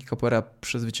wiesz, dzięki capoeira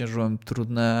przezwyciężyłem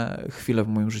trudne chwile w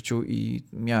moim życiu i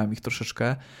miałem ich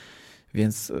troszeczkę,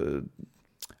 więc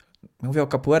mówię o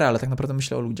capoeira, ale tak naprawdę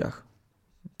myślę o ludziach,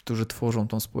 którzy tworzą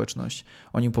tą społeczność.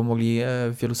 Oni mi pomogli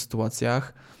w wielu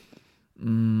sytuacjach.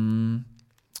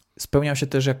 Spełniam się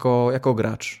też jako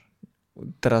gracz.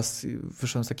 Teraz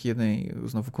wyszedłem z takiej jednej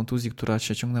znowu kontuzji, która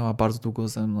się ciągnęła bardzo długo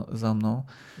za mną.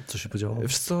 Co się podziało?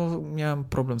 Wiesz co, miałem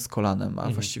problem z kolanem, a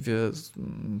właściwie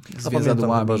z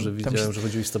więzadłami. Chyba, że widziałem, że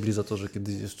chodziło o stabilizatorze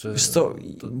kiedyś jeszcze. Wiesz co,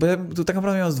 bo ja tak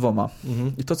naprawdę miałem z 2.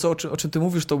 I to, o czym ty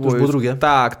mówisz, to było drugie?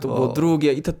 Tak, to było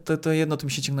drugie i to jedno to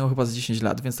mi się ciągnęło chyba z 10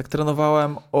 lat, więc tak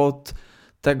trenowałem od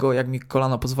tego, jak mi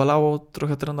kolano pozwalało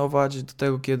trochę trenować, do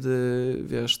tego, kiedy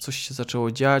wiesz, coś się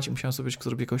zaczęło dziać i musiałem sobie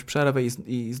zrobić jakąś przerwę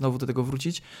i znowu do tego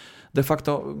wrócić. De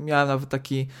facto miałem nawet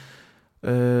taki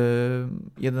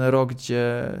jeden rok,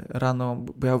 gdzie rano,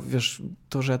 bo ja wiesz,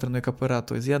 to, że ja trenuję capoeira,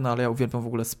 to jest jedno, ale ja uwielbiam w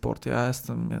ogóle sport.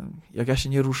 Jak ja się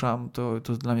nie ruszam, to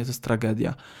dla mnie to jest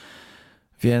tragedia.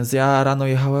 Więc ja rano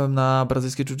jechałem na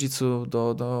brazylijskie jiu-jitsu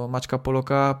do Maćka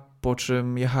Poloka, po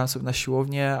czym jechałem sobie na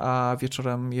siłownię, a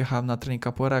wieczorem jechałem na trening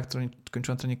capoeira. Jak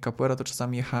kończyłem trening capoeira, to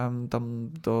czasami jechałem tam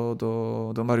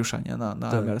do Mariusza, nie?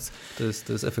 Na Emers.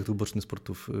 To jest efekt uboczny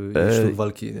sportów sztuk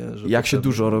walki, nie? Że jak się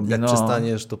dużo robi. Jak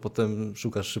przestaniesz, to potem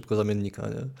szukasz szybko zamiennika,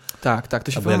 nie? Tak.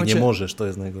 To się albo jak nie możesz, to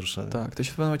jest najgorsze. Tak, to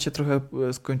się w pewnym momencie trochę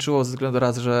skończyło ze względu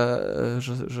raz,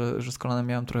 że z kolanem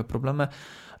miałem trochę problemy,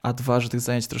 a dwa, że tych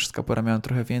zajęć też z capoeira miałem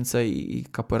trochę więcej i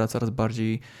capoeira coraz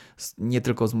bardziej, nie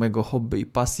tylko z mojego hobby i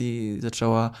pasji,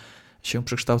 zaczęła się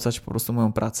przekształcać po prostu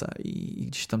moją pracę i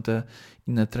gdzieś tam te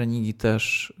inne treningi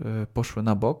też poszły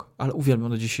na bok, ale uwielbiam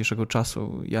do dzisiejszego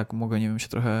czasu, jak mogę, nie wiem, się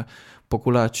trochę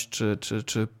pokulać,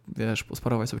 czy wiesz,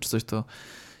 posparować sobie, czy coś, to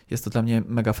jest to dla mnie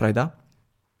mega frajda.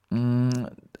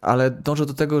 Ale dążę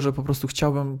do tego, że po prostu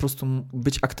chciałbym po prostu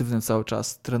być aktywnym cały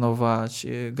czas, trenować,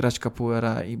 grać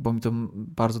capoeira, bo mi to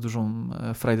bardzo dużą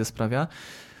frajdę sprawia.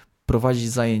 Prowadzić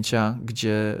zajęcia,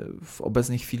 gdzie w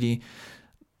obecnej chwili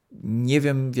nie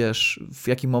wiem, wiesz, w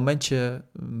jakim momencie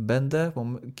będę,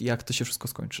 jak to się wszystko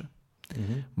skończy.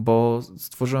 Bo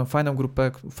stworzyłem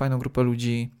fajną grupę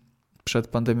ludzi. Przed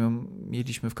pandemią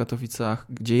mieliśmy w Katowicach,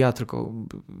 gdzie ja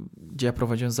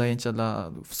prowadziłem zajęcia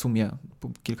w sumie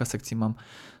kilka sekcji mam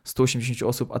 180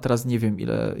 osób, a teraz nie wiem,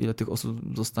 ile tych osób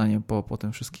zostanie po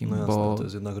tym wszystkim. No jasne, bo to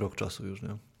jest jednak rok czasu już,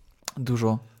 nie?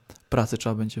 Dużo pracy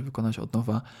trzeba będzie wykonać od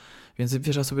nowa. Więc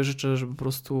wiesz, ja sobie życzę, żeby po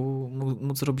prostu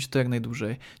móc robić to jak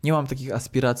najdłużej. Nie mam takich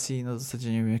aspiracji na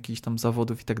zasadzie, nie wiem, jakichś tam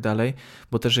zawodów i tak dalej,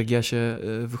 bo też jak ja się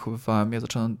wychowywałem, ja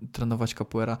zacząłem trenować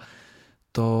capoeira,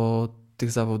 to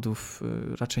tych zawodów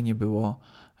raczej nie było,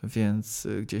 więc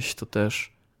gdzieś to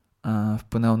też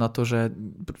wpłynęło na to, że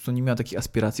po prostu nie miałem takich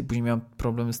aspiracji. Później miałem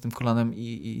problemy z tym kolanem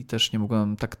i też nie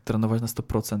mogłem tak trenować na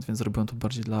 100%, więc robiłem to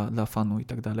bardziej dla fanu i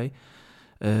tak dalej.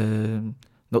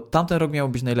 No, tamten rok miał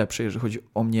być najlepszy, jeżeli chodzi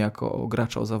o mnie jako o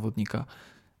gracza, o zawodnika.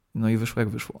 No i wyszło jak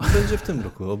wyszło. Będzie w tym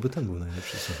roku, oby ten był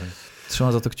najlepszy, słuchaj.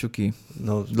 Trzymam za to kciuki.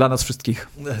 No, dla nas wszystkich.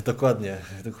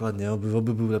 Dokładnie.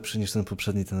 Oby był lepszy niż ten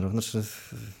poprzedni ten rok. Znaczy,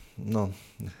 no,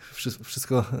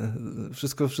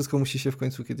 wszystko musi się w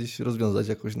końcu kiedyś rozwiązać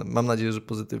jakoś. Mam nadzieję, że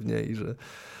pozytywnie i że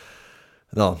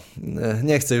no,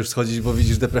 nie chcę już schodzić, bo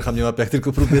widzisz, deprecha mnie łapie, jak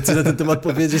tylko próbuję coś na ten temat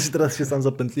powiedzieć, teraz się sam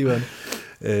zapętliłem.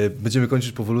 Będziemy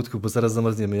kończyć powolutku, bo zaraz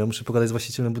zamarzniemy. Ja muszę pogadać z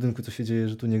właścicielem budynku, co się dzieje,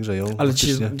 że tu nie grzeją. Ale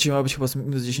dzisiaj ma być chyba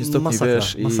minus 10 stopni, masakra,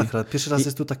 wiesz. Masakra. Pierwszy raz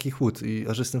jest tu taki chłód,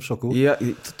 aż jestem w szoku.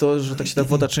 To, że tak się ta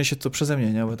woda trzęsie, to przeze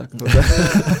mnie, nie? Bo tak.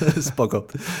 Spoko.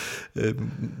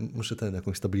 Muszę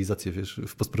jakąś stabilizację, wiesz,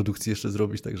 w postprodukcji jeszcze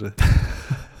zrobić, także...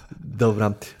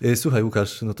 Dobra. Słuchaj,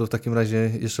 Łukasz, no to w takim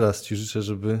razie jeszcze raz Ci życzę,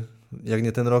 żeby jak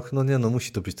nie ten rok,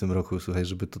 musi to być w tym roku, słuchaj,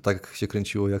 żeby to tak się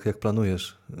kręciło, jak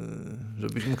planujesz.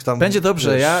 Żebyś mógł tam... Będzie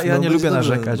dobrze, wiesz, ja nie lubię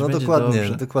narzekać. No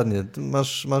będzie dokładnie. Ty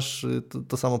masz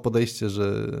to samo podejście,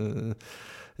 że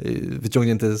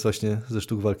wyciągnięte jest właśnie ze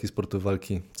sztuk walki, sportu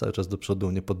walki, cały czas do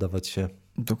przodu, nie poddawać się.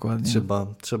 Dokładnie.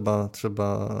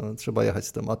 Trzeba jechać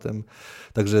z tematem.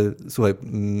 Także słuchaj,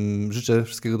 życzę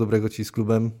wszystkiego dobrego Ci z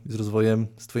klubem, z rozwojem,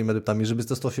 z Twoimi adeptami, żeby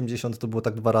te 180 to było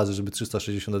tak 2 razy, żeby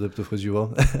 360 adeptów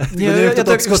chodziło.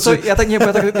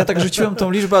 Ja tak rzuciłem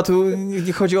tą liczbę, a tu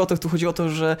nie chodzi o to, tu chodzi o to,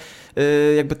 że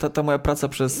jakby ta moja praca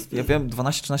przez, ja wiem,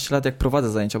 12-13 lat jak prowadzę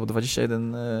zajęcia, bo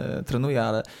 21 trenuję,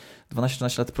 ale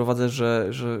 12-13 lat prowadzę, że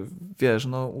wiesz,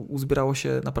 uzbierało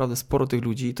się naprawdę sporo tych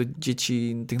ludzi, i to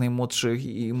dzieci, tych najmłodszych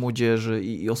i młodzieży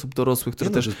i osób dorosłych, które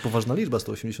też... To jest poważna liczba,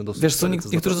 180 osób. Wiesz co,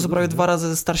 niektórzy to są prawie 2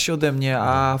 razy starsi ode mnie,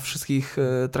 a wszystkich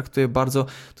traktuję bardzo...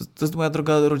 To jest moja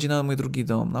droga rodzina, mój drugi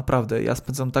dom, naprawdę. Ja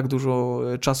spędzam tak dużo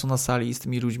czasu na sali z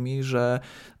tymi ludźmi, że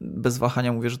bez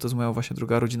wahania mówię, że to jest moja właśnie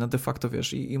druga rodzina de facto,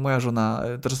 wiesz. I moja żona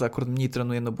teraz akurat mniej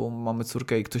trenuje, bo mamy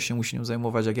córkę i ktoś się musi nią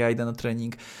zajmować, jak ja idę na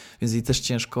trening, więc jej też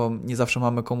ciężko, nie zawsze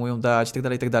mamy komu ją dać i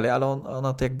tak dalej, ale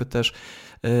ona to jakby też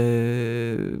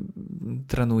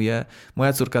trenuje.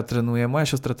 Moja córka trenuje, moja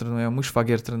siostra trenuje, mój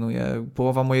szwagier trenuje,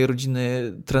 połowa mojej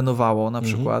rodziny trenowało na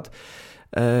przykład.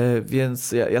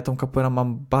 Więc ja tą capoeirę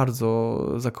mam bardzo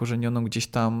zakorzenioną gdzieś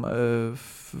tam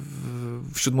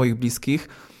wśród moich bliskich.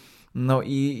 No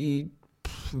i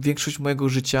większość mojego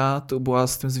życia to była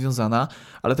z tym związana,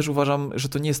 ale też uważam, że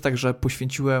to nie jest tak, że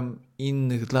poświęciłem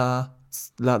innych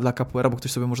dla capoeira, bo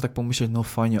ktoś sobie może tak pomyśleć, no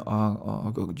fajnie,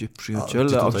 a gdzie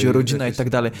przyjaciele, a gdzie rodzina i tak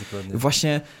dalej. Dokładnie.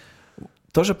 Właśnie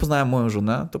to, że poznałem moją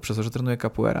żonę, to przez to, że trenuję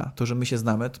capoeira. To, że my się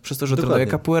znamy, to przez to, że trenuję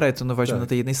capoeira i trenowaliśmy na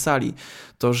tej jednej sali.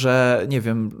 To, że nie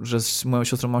wiem, że z moją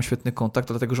siostrą mam świetny kontakt,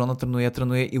 to dlatego, że ona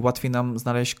trenuje i łatwiej nam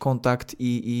znaleźć kontakt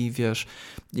i wiesz,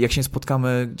 jak się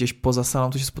spotkamy gdzieś poza salą,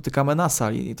 to się spotykamy na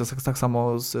sali. I to tak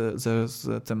samo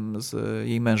z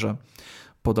jej mężem.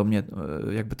 Podobnie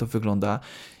jakby to wygląda.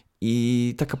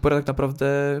 I ta capoeira tak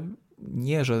naprawdę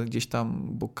nie, że gdzieś tam,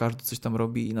 bo każdy coś tam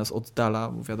robi i nas oddala,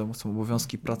 bo wiadomo, są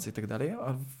obowiązki, pracy i tak dalej,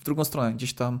 a w drugą stronę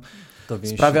gdzieś tam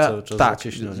sprawia, cały czas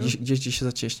zacieśnia, gdzieś się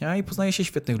zacieśnia i poznaje się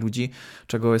świetnych ludzi,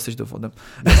 czego jesteś dowodem.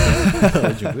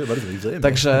 Dziękuję bardzo i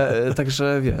wzajemnie.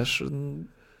 Także wiesz,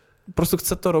 po prostu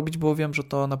chcę to robić, bo wiem, że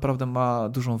to naprawdę ma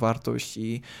dużą wartość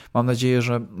i mam nadzieję,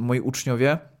 że moi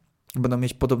uczniowie będą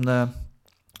mieć podobne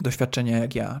doświadczenia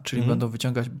jak ja, czyli będą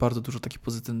wyciągać bardzo dużo takich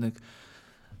pozytywnych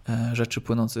rzeczy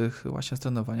płynących właśnie z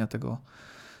trenowania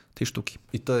tej sztuki.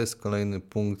 I to jest kolejny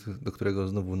punkt, do którego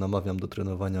znowu namawiam do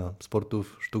trenowania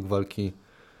sportów, sztuk walki,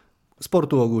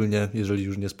 sportu ogólnie, jeżeli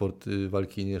już nie sport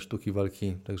walki, nie sztuki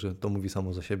walki, także to mówi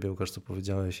samo za siebie, Łukasz, co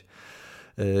powiedziałeś.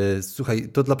 Słuchaj,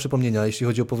 to dla przypomnienia, jeśli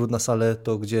chodzi o powrót na salę,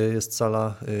 to gdzie jest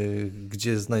sala,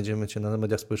 gdzie znajdziemy Cię na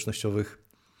mediach społecznościowych?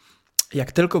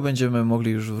 Jak tylko będziemy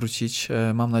mogli już wrócić,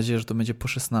 mam nadzieję, że to będzie po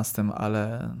 16,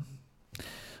 ale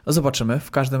zobaczymy.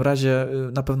 W każdym razie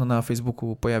na pewno na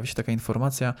Facebooku pojawi się taka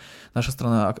informacja. Nasza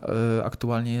strona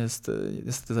aktualnie jest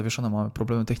zawieszona, mamy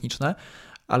problemy techniczne,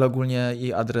 ale ogólnie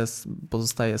jej adres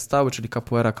pozostaje stały, czyli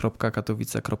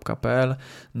capoeira.katowice.pl.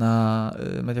 Na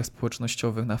mediach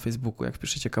społecznościowych, na Facebooku, jak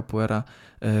piszecie Capoeira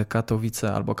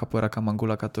Katowice albo Capoeira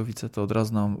Camangula Katowice, to od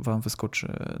razu Wam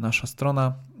wyskoczy nasza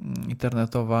strona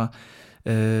internetowa.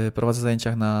 Prowadzę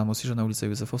zajęcia na Mosirze na ulicy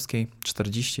Józefowskiej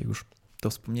 40, już to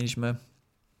wspomnieliśmy.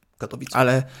 Katowice.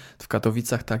 Ale w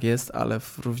Katowicach tak jest, ale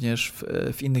również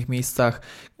w innych miejscach,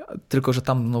 tylko że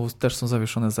tam znowu też są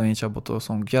zawieszone zajęcia, bo to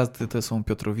są Gwiazdy, to są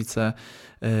Piotrowice.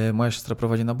 Moja siostra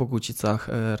prowadzi na Bogucicach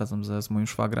razem z moim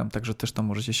szwagrem, także też tam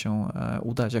możecie się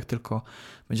udać, jak tylko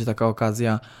będzie taka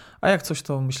okazja. A jak coś,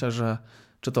 to myślę, że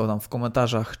czy to tam w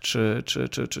komentarzach, czy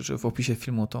w opisie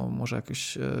filmu, to może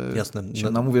jakoś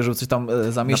się namówię, żeby coś tam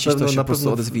zamieścić, to się po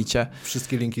prostu odezwijcie.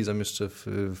 Wszystkie linki zamieszczę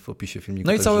w opisie filmiku.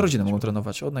 No i całe rodziny mogą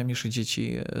trenować. Od najmniejszych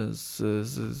dzieci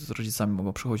z rodzicami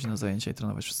mogą przychodzić na zajęcia i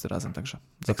trenować wszyscy razem, także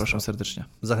zapraszam serdecznie.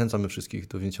 Zachęcamy wszystkich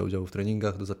do wzięcia udziału w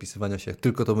treningach, do zapisywania się, jak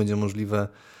tylko to będzie możliwe.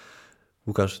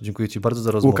 Łukasz, dziękuję Ci bardzo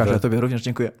za rozmowę. Łukasz, ja Tobie również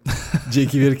dziękuję.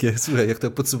 Dzięki wielkie. Słuchaj, jak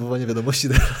to podsumowanie wiadomości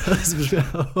teraz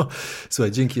brzmiało.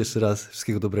 Słuchaj, dzięki jeszcze raz.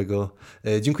 Wszystkiego dobrego.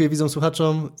 Dziękuję widzom,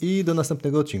 słuchaczom i do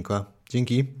następnego odcinka.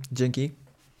 Dzięki. Dzięki.